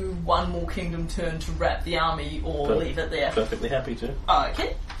want to do one more kingdom turn to wrap the army or leave it there. Perfectly happy to.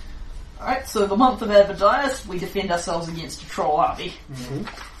 Okay. Alright, so the month of Abadias, we defend ourselves against a troll army. Mm-hmm.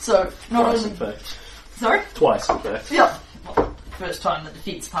 So, not Twice, only... in fact. Sorry? Twice, in fact. Yeah. Well, first time the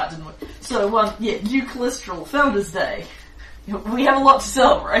defence part didn't work. So, New Cholesterol, Founders Day. We have a lot to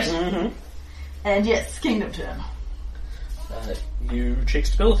celebrate. Mm-hmm. And yes, kingdom turn. You check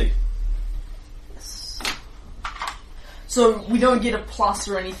stability. So we don't get a plus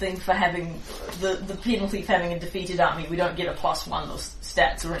or anything for having the penalty for having a defeated army. We don't get a +1 or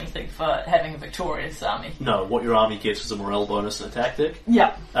stats or anything for having a victorious army. No, what your army gets is a morale bonus and a tactic.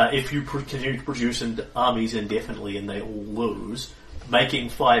 Yeah. If you continue to produce armies indefinitely and they all lose, making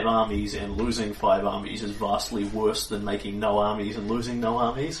 5 armies and losing 5 armies is vastly worse than making no armies and losing no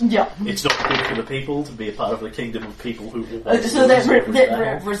armies. Yeah. It's not good for the people to be a part of a kingdom of people who will so that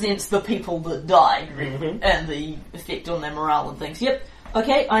represents the people that died Mm-hmm. and the effect on their morale and things. Yep.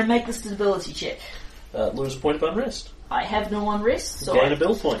 Okay, I make the stability check. Lose a point of unrest. I have no unrest, so Gain a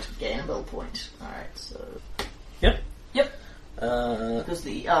build point. Gain a build point. Alright, so... Yep. Yep. Because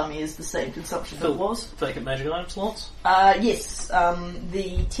the army is the same consumption that it was. Vacant magic item slots? Yes.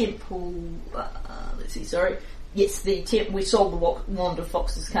 The temple... let's see, sorry. Yes, we sold the Wand of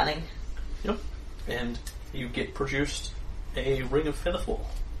Fox's Cunning. Yep. And you get produced a Ring of Featherfall.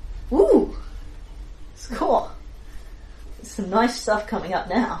 Ooh! It's cool. There's some nice stuff coming up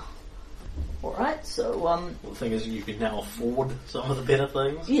now. Alright, so, Well, the thing is, you can now afford some of the better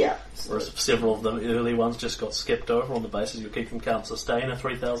things. yeah. Whereas several of the early ones just got skipped over on the basis your kingdom can't sustain a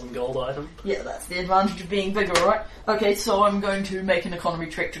 3,000 gold item. Yeah, that's the advantage of being bigger, right? Okay, so I'm going to make an economy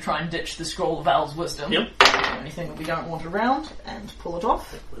trick to try and ditch the Scroll of Owl's Wisdom. Yep. The only thing that we don't want around, and pull it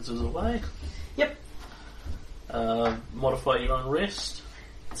off. Whizzes away. Yep. Modify your own rest.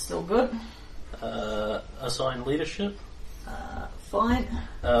 Still good. Assign leadership. Fine.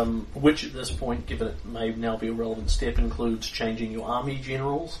 Which at this point, given it may now be a relevant step, includes changing your army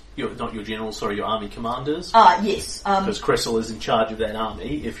generals. Your army commanders. Yes. Because Cressel is in charge of that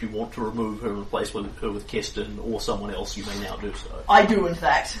army. If you want to remove her and replace her with Keston or someone else, you may now do so. I do, in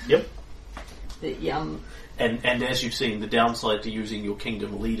fact. Yep. And And as you've seen, the downside to using your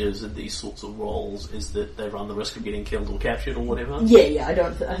kingdom leaders in these sorts of roles is that they run the risk of getting killed or captured or whatever. Yeah, I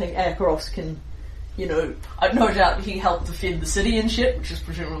think Akaros can, I've no doubt he helped defend the city and shit, which has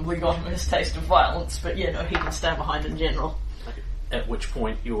presumably got him his taste of violence, but he can stand behind in general. At which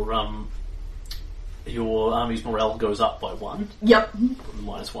point your army's morale goes up by 1. Yep.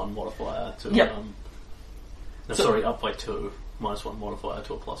 -1 modifier to... Yep. Up by 2. -1 modifier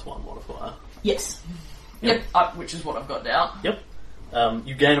to a +1 modifier. Yes. Yep. Which is what I've got down. Yep.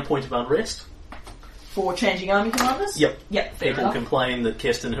 You gain a point of unrest. For changing army commanders? Yep. Yep, fair People enough. complain that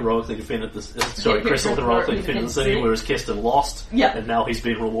Keston heroically defended Cressel heroically defended the city, whereas Keston lost. Yeah. And now he's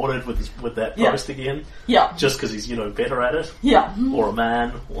been rewarded with that post again. Yeah. Just because he's, better at it. Yeah. Or a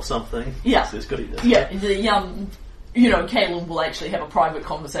man, or something. Yeah. So it's good. Yeah, Kaelin will actually have a private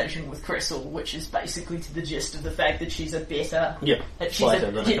conversation with Cressel, which is basically to the gist of the fact that she's a better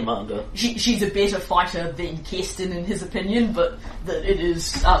fighter than a commander. She's a better fighter than Keston in his opinion, but that it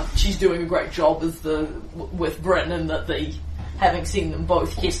is she's doing a great job with Bryn, and that having seen them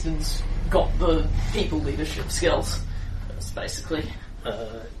both, Keston's got the people leadership skills. That's basically.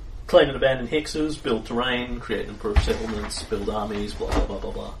 Claim and abandon hexes, build terrain, create and improve settlements, build armies, blah blah blah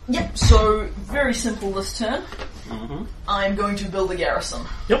blah blah. Yep, so very simple this turn. Mm-hmm. I'm going to build a garrison.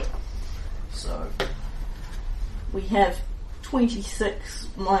 Yep. So we have 26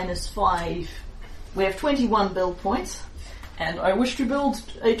 minus 5. We have 21 build points, and I wish to build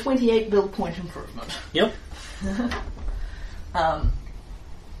a 28 build point improvement. Yep.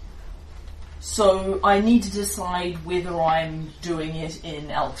 So I need to decide whether I'm doing it in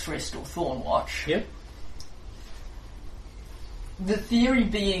Elk's Rest or Thornwatch. Yep. The theory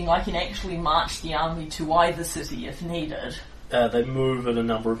being I can actually march the army to either city if needed. They move at a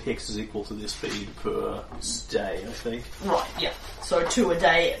number of hexes equal to their speed per day, I think. Right, yeah. So 2 a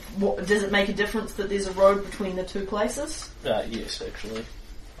day. Does it make a difference that there's a road between the two places? Yes, actually.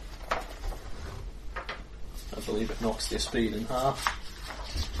 I believe it knocks their speed in half.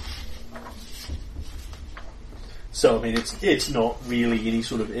 So, I mean, it's not really any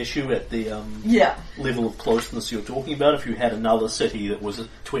sort of issue at the level of closeness you're talking about. If you had another city that was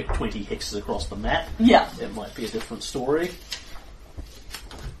 20 hexes across the map, it might be a different story.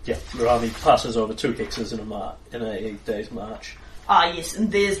 Yeah, your army passes over 2 hexes in a day's march. Ah, yes, and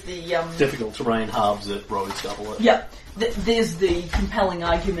there's the... difficult terrain halves it, roads double it. Yeah, there's the compelling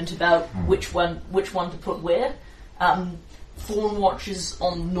argument about which one to put where. Thornwatch is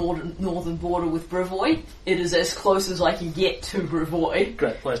on the northern border with Brevoy. It is as close as I can get to Brevoy.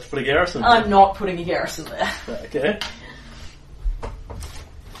 Great place to put a garrison. I'm not putting a garrison there. Okay.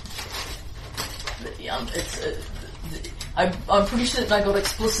 I'm pretty certain I got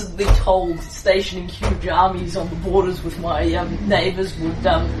explicitly told stationing huge armies on the borders with my neighbours would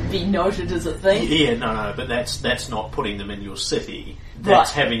be noted as a thing. Yeah, no, but that's not putting them in your city.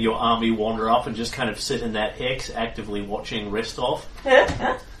 That's having your army wander up and just kind of sit in that hex, actively watching Restov.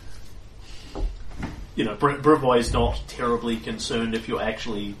 Brevoy's not terribly concerned if you're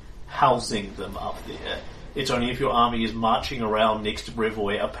actually housing them up there. It's only if your army is marching around next to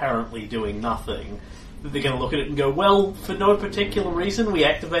Brevoy, apparently doing nothing, that they're going to look at it and go, well, for no particular reason, we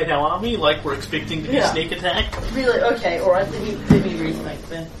activate our army like we're expecting to be sneak attacked. Really? Okay, alright, let me rethink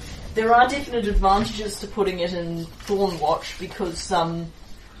then. There are definite advantages to putting it in Thornwatch because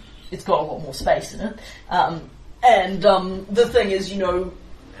it's got a lot more space in it. And the thing is,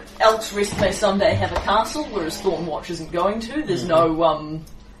 Elk's Rest may someday have a castle, whereas Thornwatch isn't going to. There's no,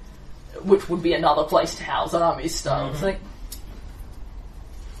 which would be another place to house armies style thing.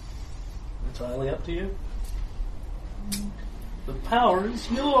 Entirely up to you. The power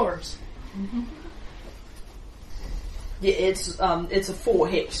is yours. Mm-hmm. Yeah, it's a 4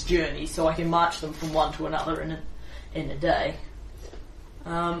 hex journey, so I can march them from one to another in a day.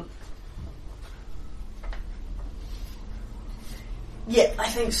 Yeah, I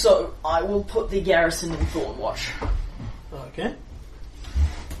think so. I will put the garrison in Thornwatch. Okay.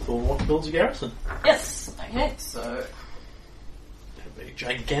 Thornwatch builds a garrison. Yes. Okay. So a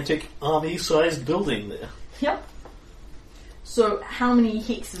gigantic army-sized building there. Yep. So how many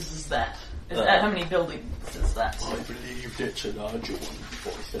hexes is that? How many buildings is that? I believe it's a larger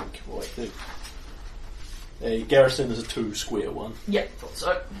one, I think. A garrison is a 2 square one. Yep, thought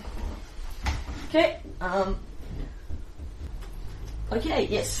so. Okay, okay,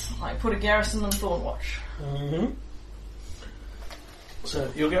 yes, I put a garrison in Thornwatch. Mm-hmm.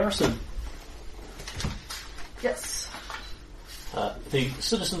 So, your garrison. Yes. The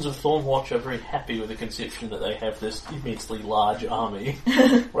citizens of Thornwatch are very happy with the conception that they have this immensely large army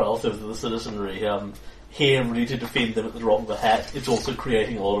relative to the citizenry. Here, ready to defend them at the drop of a hat. It's also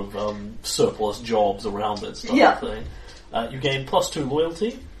creating a lot of surplus jobs around it, of thing. You gain +2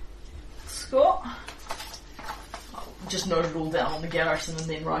 loyalty. Score. I'll just note it all down on the garrison and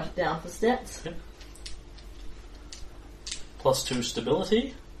then write it down for stats. Yep. +2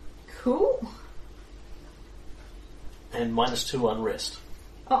 stability. Cool. And -2 unrest.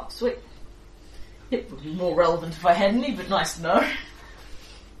 Oh, sweet. It would be more relevant if I had any, but nice to know.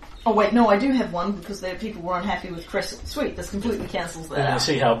 Oh wait, no, I do have one because there people were unhappy with Cressel. Sweet, this completely cancels that out. You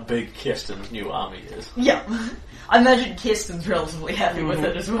see how big Keston's new army is. Yeah. I imagine Keston's relatively happy with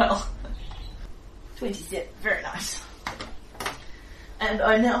it as well. 27, very nice. And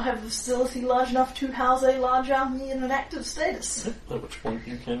I now have a facility large enough to house a large army in an active status. At which point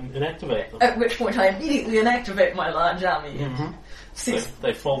you can inactivate them. At which point I immediately inactivate my large army.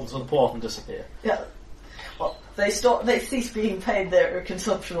 They fold into the plot and disappear. Yeah. Well, they cease being paid their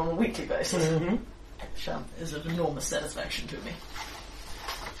consumption on a weekly basis, which is of enormous satisfaction to me.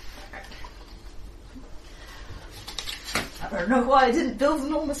 I don't know why I didn't build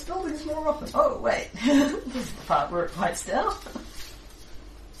enormous buildings more often. Oh, wait. This is the part where it writes down.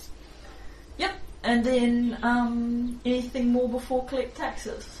 Yep. And then, anything more before collect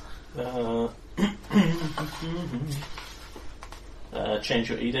taxes? Change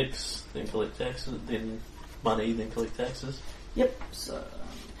your edicts, then collect taxes, then money, then collect taxes. Yep. So,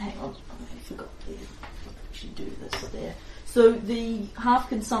 hang on. I forgot to actually do this there. So, the half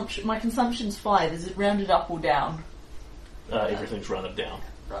consumption, my consumption's 5. Is it rounded up or down? Everything's rounded down.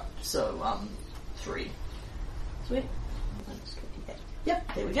 Right, so, 3. Sweet.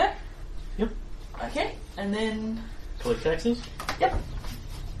 Yep, there we go. Yep. Okay, and then... Collect taxes? Yep.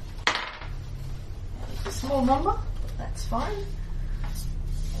 It's a small number, but that's fine.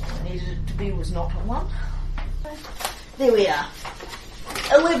 All I needed it to be was not a 1. There we are.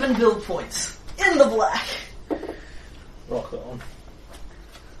 11 build points. In the black. Rock on.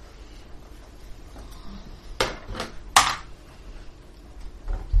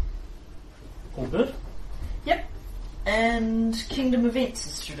 All good? Yep. And Kingdom Events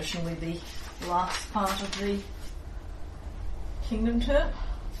is traditionally the last part of the Kingdom turn.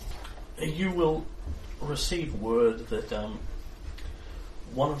 You will receive word that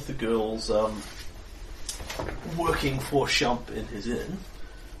one of the girls working for Shump in his inn,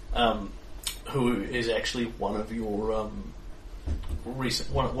 who is actually one of your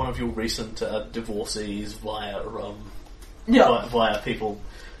recent divorcees via people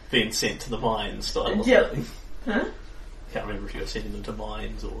being sent to the mines style of thing. Huh? Can't remember if you were sending them to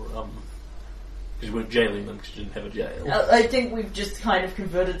mines or because you weren't jailing them because you didn't have a jail. I think we've just kind of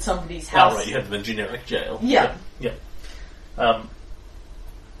converted somebody's house. Oh, right, you have them in generic jail. Yeah. Yeah.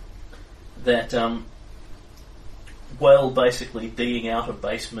 While basically digging out a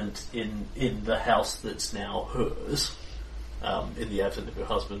basement in the house that's now hers, in the absence of her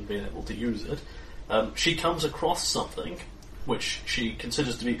husband being able to use it, she comes across something which she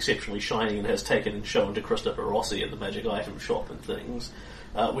considers to be exceptionally shiny and has taken and shown to Christopher Rossi at the magic item shop and things,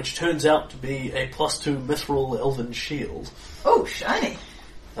 which turns out to be a +2 mithril elven shield. Oh, shiny.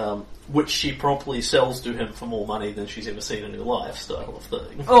 Which she promptly sells to him for more money than she's ever seen in her life, style of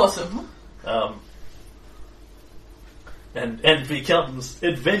thing. Awesome. And becomes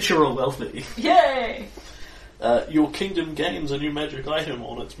adventurer wealthy. Yay! Your kingdom gains a new magic item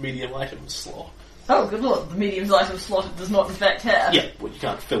on its medium item slot. Oh, good lord, the medium's item slot it does not in fact have. Yeah, well you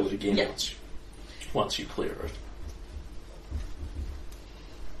can't fill it again Yeah. once you clear it.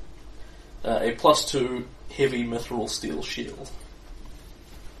 A +2 heavy mithril steel shield.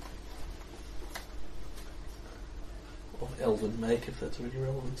 Of elven make, if that's of any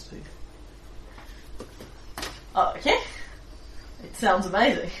relevance to you. Oh, okay. It sounds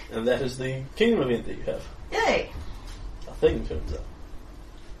amazing. And that is the kingdom event that you have. Yay! A thing turns out.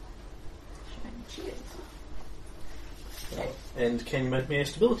 Cheers. And can you make me a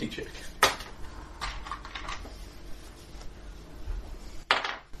stability check?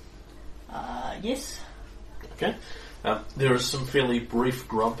 Yes. Okay. There is some fairly brief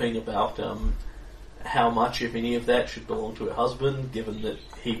grumping about how much, if any, of that should belong to her husband, given that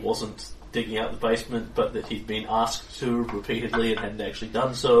he wasn't digging out the basement, but that he'd been asked to repeatedly and hadn't actually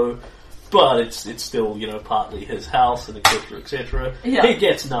done so. But it's still, partly his house and etc. etc. Yeah. He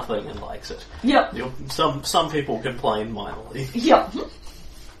gets nothing and likes it. Yep. Some people complain minorly. Yep.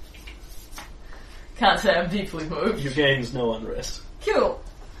 Can't say I'm deeply moved. Your gains no unrest. Cool.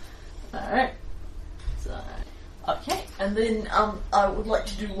 Alright. So, okay. And then I would like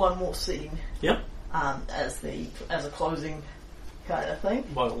to do one more scene. Yep. As a closing kind of thing.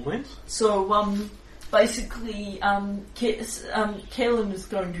 By all means. So, basically, Kaelin is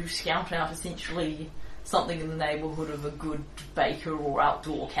going to scout out essentially something in the neighbourhood of a good baker or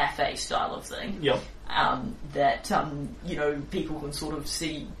outdoor cafe style of thing. Yep. That, people can sort of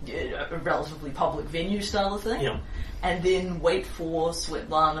see a relatively public venue style of thing. Yep. And then wait for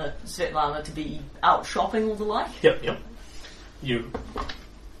Svetlana to be out shopping or the like. Yep. You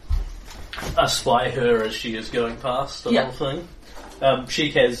espy her as she is going past the whole thing. She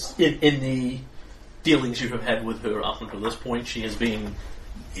has, in the dealings you have had with her up until this point, she has been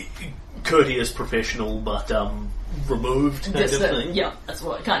courteous, professional, but removed kind of thing. Yeah, that's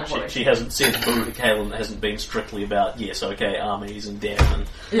what she hasn't said boo to Kaelin. It hasn't been strictly about yes, okay, armies and death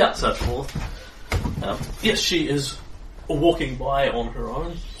and such forth. Yes, she is walking by on her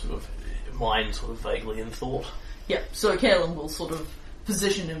own, sort of mind sort of vaguely in thought. Yeah, so Kaelin will sort of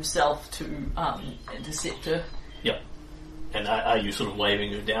position himself to intercept her. Yep. And are you sort of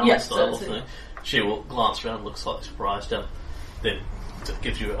waving her down Yes, style that's thing? She will glance around, look slightly surprised, then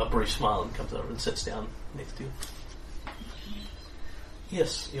gives you a brief smile and comes over and sits down next to you.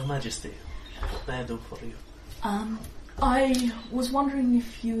 Yes, Your Majesty. What may I do for you? I was wondering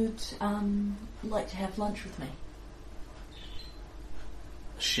if you'd like to have lunch with me.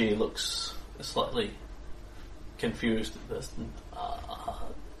 She looks slightly confused at this.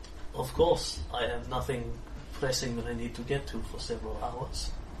 Of course, I have nothing pressing that I need to get to for several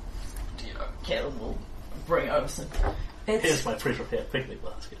hours. Caleb will bring over some. Here's my pre-prepared picnic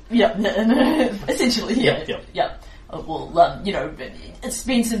basket. Yeah, essentially, yeah. Yeah. Well, it's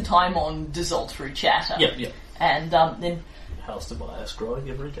been some time on desultory chatter. Yeah. And then House Tobias growing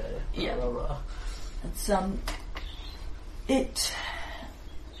every day. Yeah. Rah. It's it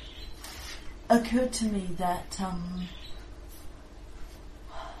occurred to me that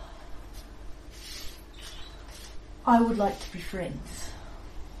I would like to be friends.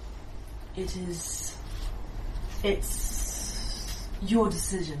 It's your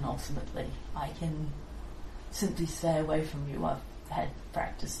decision ultimately. I can simply stay away from you. I've had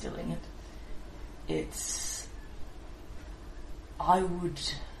practice doing it. I would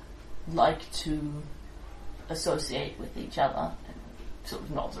like to associate with each other, and sort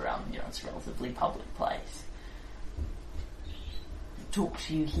of nods around, it's a relatively public place. Talk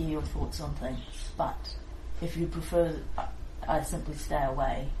to you, hear your thoughts on things, but if you prefer, I simply stay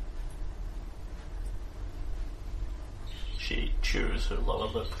away. She chews her lower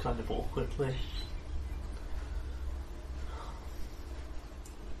lip kind of awkwardly.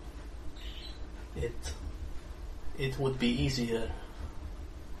 It would be easier.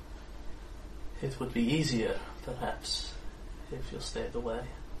 It would be easier, perhaps, if you stayed away,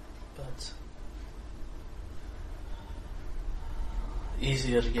 but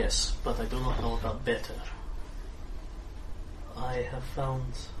easier, yes, but I do not know about better. I have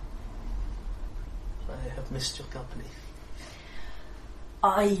missed your company.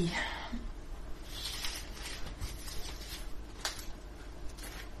 I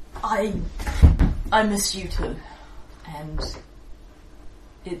miss you too, and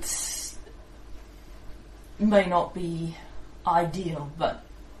may not be ideal, but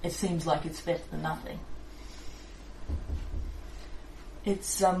it seems like it's better than nothing.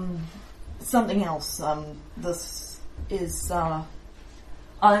 It's something else. This is I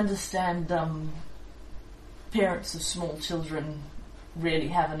understand parents of small children really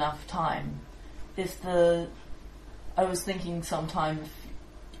have enough time. I was thinking sometime if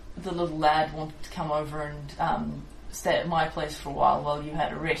the little lad wanted to come over and stay at my place for a while you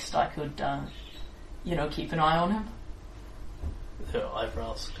had a rest, I could, keep an eye on him. Her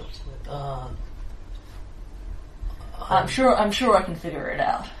eyebrows go slit. I'm sure I can figure it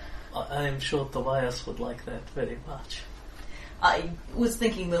out. I'm sure Tobias would like that very much. I was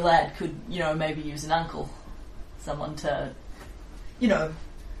thinking the lad could, maybe use an uncle. Someone to,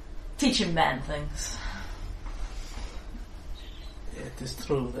 teach him man things. It is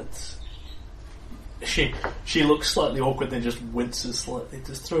true that she looks slightly awkward, then just winces slightly. It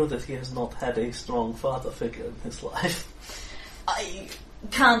is true that he has not had a strong father figure in his life. I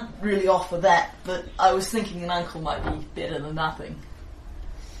can't really offer that, but I was thinking an uncle might be better than nothing.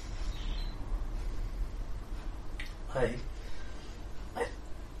 I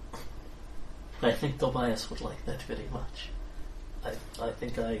think Tobias would like that very much. I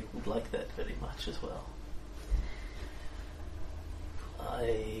think I would like that very much as well.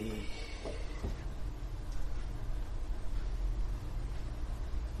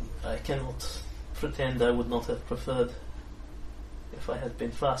 I cannot pretend I would not have preferred if I had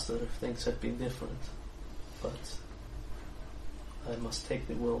been faster, if things had been different. But I must take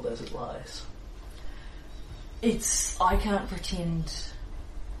the world as it lies. I can't pretend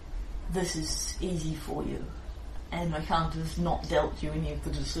this is easy for you, and I can't have not dealt you any of the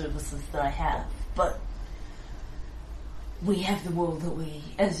disservices that I have, but we have the world that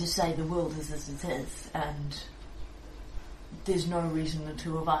as you say, the world is as it is, and there's no reason the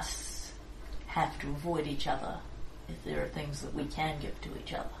two of us have to avoid each other if there are things that we can give to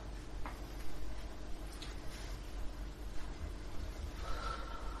each other.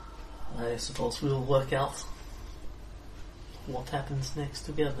 I suppose we'll work out what happens next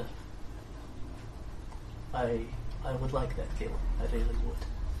together. I would like that, Caleb. I really would.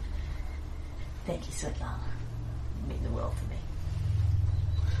 Thank you, Svetlana. You mean the world to me.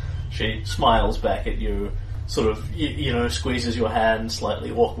 She smiles back at you, sort of, squeezes your hand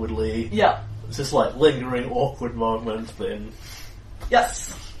slightly awkwardly. Yeah. It's this, lingering awkward moment, then...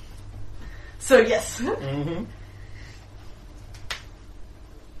 Yes. So, yes. Mm-hmm.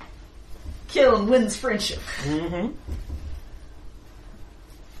 Kill and wins friendship. Mm-hmm.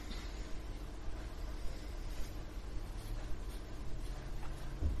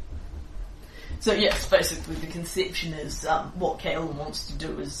 So yes, basically the conception is what Kalen wants to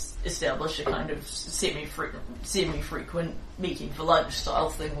do is establish a kind of semi-frequent meeting for lunch style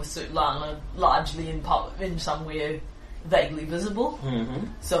thing with Svetlana, largely in somewhere vaguely visible,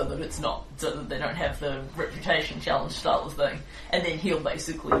 so that they don't have the reputation challenge style of thing. And then he'll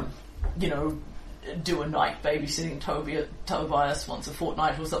basically, do a night babysitting Tobias once a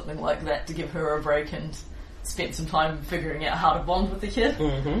fortnight or something like that to give her a break and spent some time figuring out how to bond with the kid.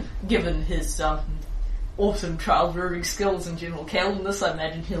 Given his awesome child rearing skills and general calendness, I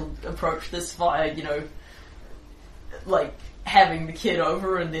imagine he'll approach this via, having the kid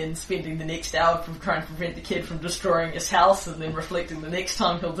over and then spending the next hour trying to prevent the kid from destroying his house, and then reflecting the next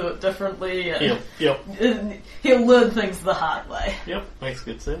time he'll do it differently. And he'll learn things the hard way. Yep, makes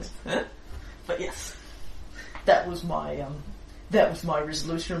good sense. But yes, that was my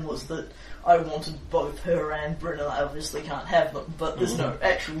resolution, was that I wanted both her and Brennan. I obviously can't have them, but there's no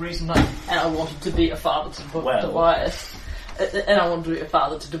actual reason. And I wanted to be a father to Tobias, and I wanted to be a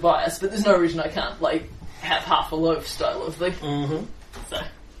father to Tobias, but there's no reason I can't have half a loaf style of thing. So,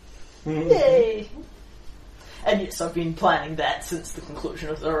 yay! And yes, I've been planning that since the conclusion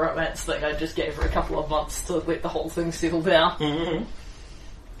of the romance thing. I just gave her a couple of months to let the whole thing settle down.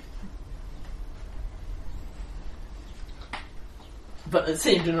 But it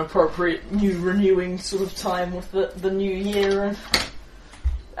seemed an appropriate renewing sort of time with the new year and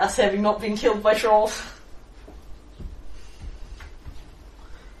us having not been killed by trolls.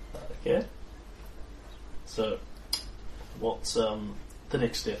 Okay. So, what's the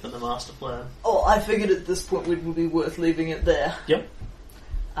next step in the master plan? Oh, I figured at this point it would be worth leaving it there. Yep.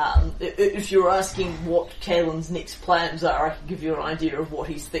 If you're asking what Kalen's next plans are, I can give you an idea of what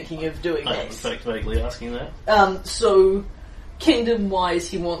he's thinking of doing I'm next. in fact vaguely asking that. So, kingdom-wise,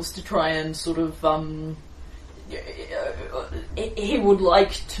 he wants to try and sort of, he would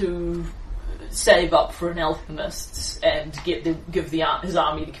like to save up for an alchemist and give his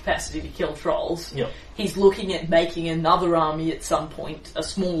army the capacity to kill trolls. Yep. He's looking at making another army at some point, a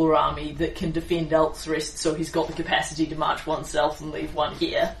smaller army that can defend Elksrest, so he's got the capacity to march oneself and leave one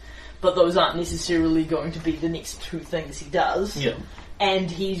here. But those aren't necessarily going to be the next two things he does. Yep. And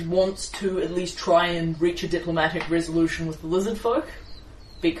he wants to at least try and reach a diplomatic resolution with the lizard folk,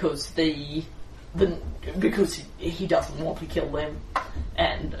 because because he doesn't want to kill them,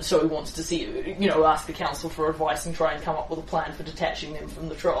 and so he wants to see, ask the council for advice and try and come up with a plan for detaching them from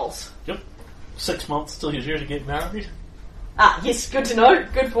the trolls. Yep. 6 months till you're due to get married. Yes, good to know.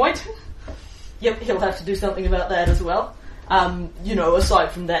 Good point. Yep, he'll have to do something about that as well.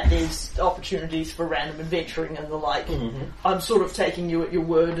 Aside from that, there's opportunities for random adventuring and the like. I'm sort of taking you at your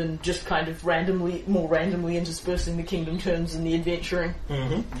word and just kind of more randomly interspersing the kingdom turns and the adventuring.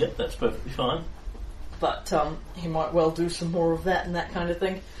 Yep, that's perfectly fine. But he might well do some more of that and that kind of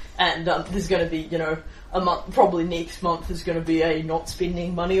thing. And there's going to be, a month, probably next month is going to be a not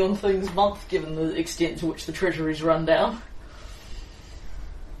spending money on things month, given the extent to which the treasury's run down.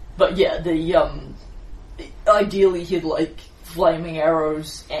 But yeah, ideally he'd like flaming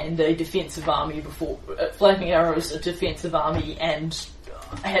arrows and a defensive army flaming arrows, a defensive army, and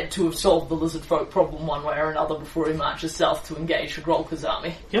had to have solved the lizard folk problem one way or another before he marches south to engage Grolka's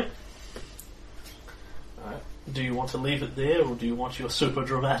army. Yep. Alright. Do you want to leave it there, or do you want your super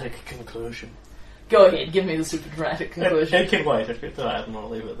dramatic conclusion? Go ahead, give me the super dramatic conclusion. It can wait. I don't want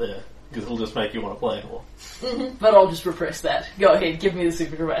to leave it there, because it'll just make you want to play more. But I'll just repress that. Go ahead, give me the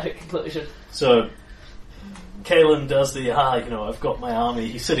super dramatic conclusion. So, Kalen does the, I've got my army.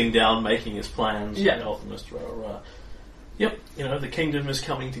 He's sitting down making his plans. Yeah. Alchemist, Yep, the kingdom is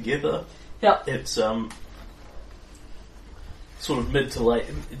coming together. Yep. It's sort of mid to late,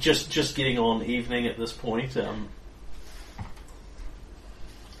 just getting on evening at this point.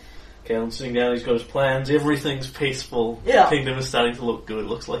 Kalen's sitting down, he's got his plans, everything's peaceful. Yeah. The kingdom is starting to look good,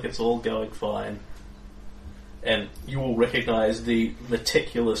 looks like it's all going fine. And you will recognise the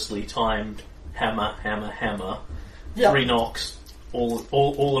meticulously timed hammer, Yep. 3 knocks,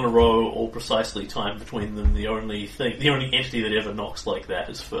 all in a row, all precisely timed between them. The only entity that ever knocks like that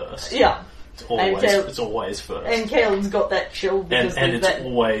is first. Yeah. It's always first. And Kalen's got that chill because and it's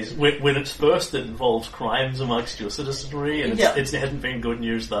always when it's first, it involves crimes amongst your citizenry, and it hasn't been good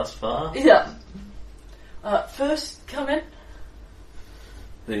news thus far. Yeah. First, come in.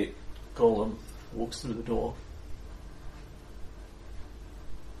 The golem walks through the door.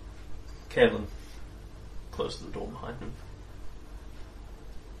 Kalen closes the door behind him.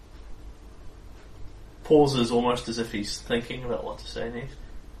 Pauses almost as if he's thinking about what to say next.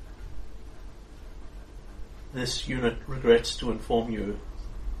 This unit regrets to inform you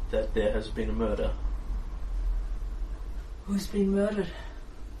that there has been a murder. Who's been murdered?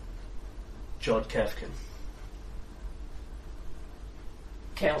 Jod Kafkin.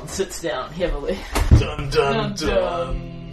 Kalen sits down heavily. Dun dun dun.